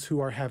kids who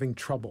are having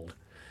trouble.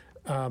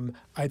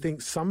 I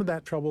think some of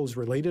that trouble is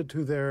related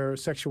to their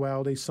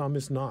sexuality, some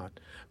is not.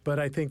 But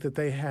I think that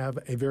they have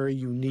a very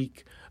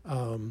unique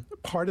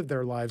part of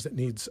their lives that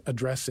needs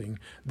addressing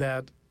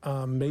that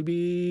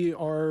maybe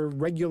our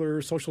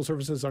regular social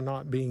services are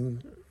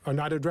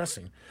not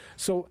addressing.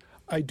 So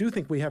I do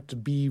think we have to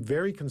be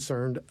very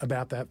concerned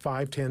about that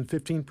 5, 10,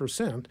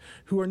 15%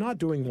 who are not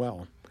doing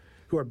well,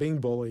 who are being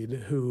bullied,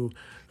 who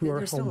are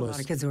homeless. There's still a lot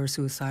of kids who are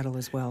suicidal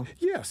as well.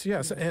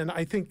 Yes. And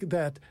I think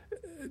that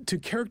to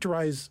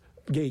characterize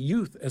gay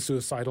youth as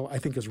suicidal, I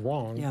think is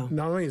wrong. Yeah.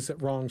 Not only is it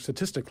wrong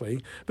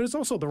statistically, but it's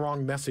also the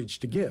wrong message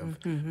to give.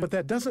 Mm-hmm. But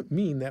that doesn't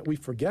mean that we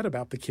forget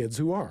about the kids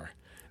who are,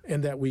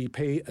 and that we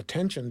pay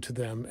attention to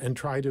them and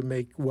try to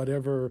make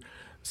whatever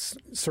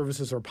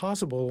services are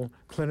possible,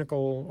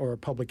 clinical or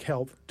public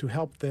health, to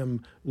help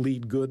them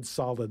lead good,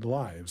 solid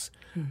lives.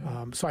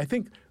 Mm-hmm. So I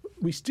think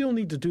we still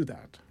need to do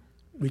that.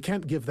 We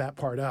can't give that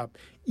part up,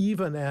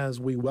 even as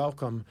we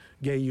welcome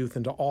gay youth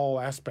into all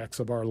aspects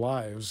of our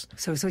lives.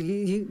 So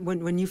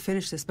when you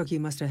finished this book, you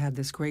must have had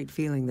this great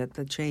feeling that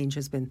the change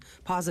has been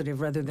positive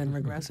rather than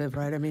regressive,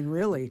 right? I mean,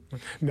 really.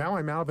 Now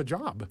I'm out of a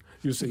job,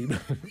 you see,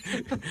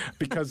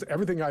 because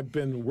everything I've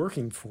been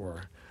working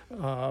for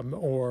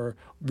or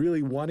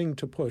really wanting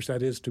to push,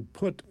 that is to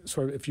put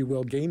sort of, if you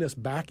will, gain us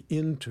back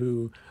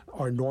into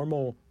our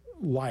normal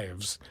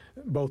lives,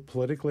 both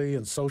politically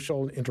and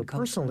social and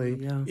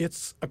interpersonally,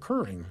 It's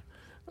occurring.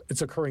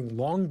 It's occurring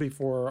long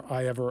before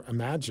I ever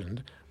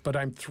imagined, but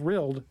I'm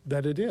thrilled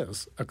that it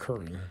is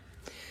occurring.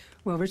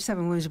 Well, Rich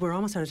Savin-Williams, we're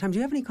almost out of time. Do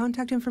you have any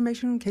contact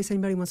information in case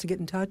anybody wants to get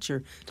in touch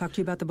or talk to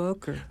you about the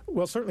book? Or?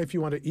 Well, certainly if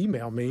you want to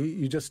email me,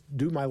 you just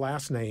do my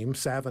last name,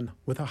 Savin,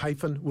 with a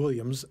hyphen,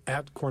 Williams,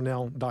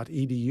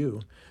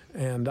 @cornell.edu.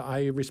 And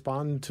I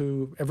respond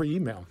to every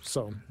email.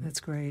 So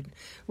that's great.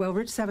 Well,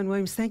 Rich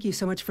Savin-Williams, thank you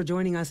so much for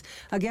joining us.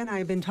 Again,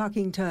 I've been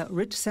talking to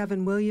Rich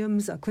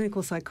Savin-Williams, a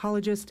clinical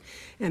psychologist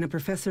and a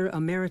professor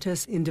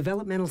emeritus in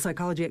developmental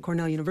psychology at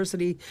Cornell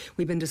University.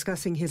 We've been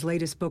discussing his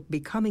latest book,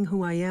 Becoming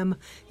Who I Am,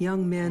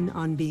 Young Men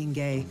on Being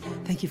Gay.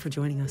 Thank you for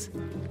joining us.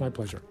 My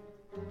pleasure.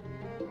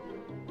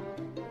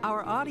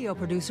 Our audio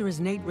producer is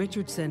Nate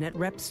Richardson at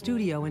Rep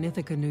Studio in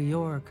Ithaca, New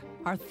York.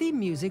 Our theme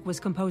music was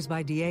composed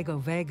by Diego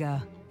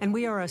Vega. And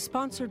we are a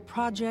sponsored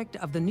project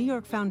of the New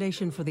York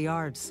Foundation for the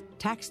Arts.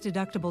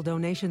 Tax-deductible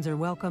donations are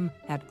welcome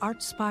at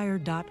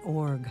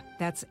artspire.org.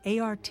 That's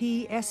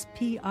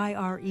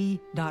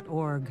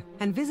ARTSPIRE.org.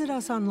 And visit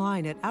us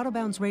online at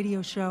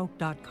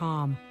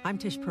OutofBoundsRadioshow.com. I'm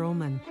Tish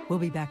Perlman. We'll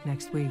be back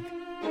next week.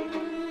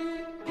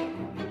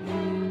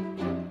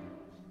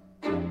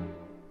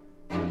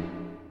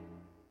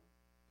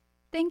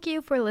 Thank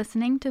you for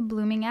listening to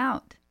Blooming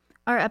Out.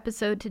 Our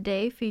episode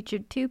today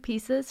featured 2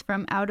 pieces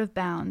from Out of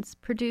Bounds,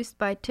 produced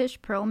by Tish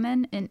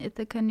Perlman in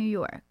Ithaca, New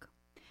York.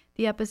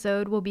 The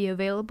episode will be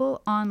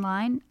available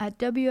online at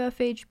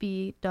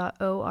wfhb.org.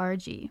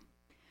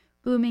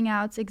 Blooming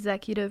Out's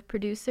executive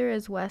producer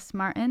is Wes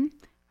Martin.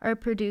 Our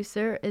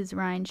producer is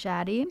Ryan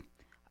Shaddy.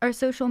 Our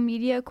social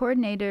media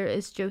coordinator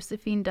is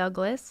Josephine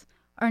Douglas.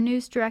 Our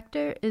news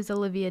director is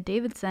Olivia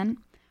Davidson.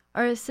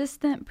 Our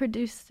assistant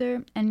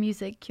producer and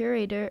music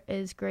curator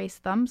is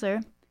Grace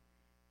Thumser.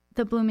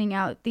 The Blooming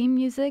Out theme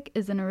music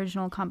is an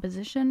original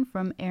composition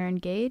from Aaron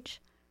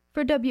Gage.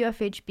 For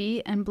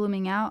WFHB and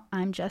Blooming Out,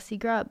 I'm Jessie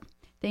Grubb.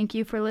 Thank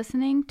you for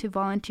listening to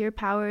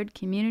volunteer-powered,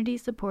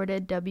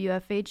 community-supported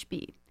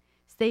WFHB.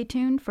 Stay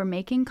tuned for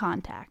Making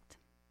Contact.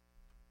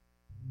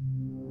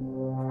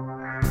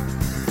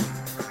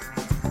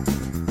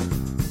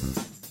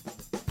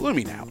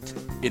 Blooming Out,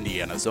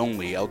 Indiana's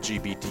only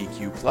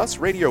LGBTQ+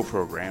 radio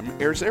program,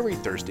 airs every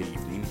Thursday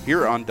evening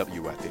here on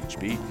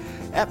WFHB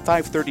at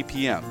 5:30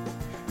 p.m.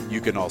 You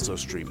can also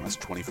stream us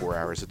 24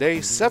 hours a day,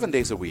 7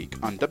 days a week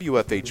on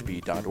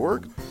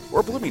WFHB.org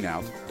or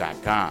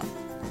bloomingout.com.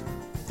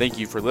 Thank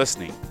you for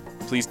listening.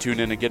 Please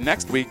tune in again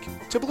next week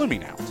to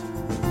Blooming Out.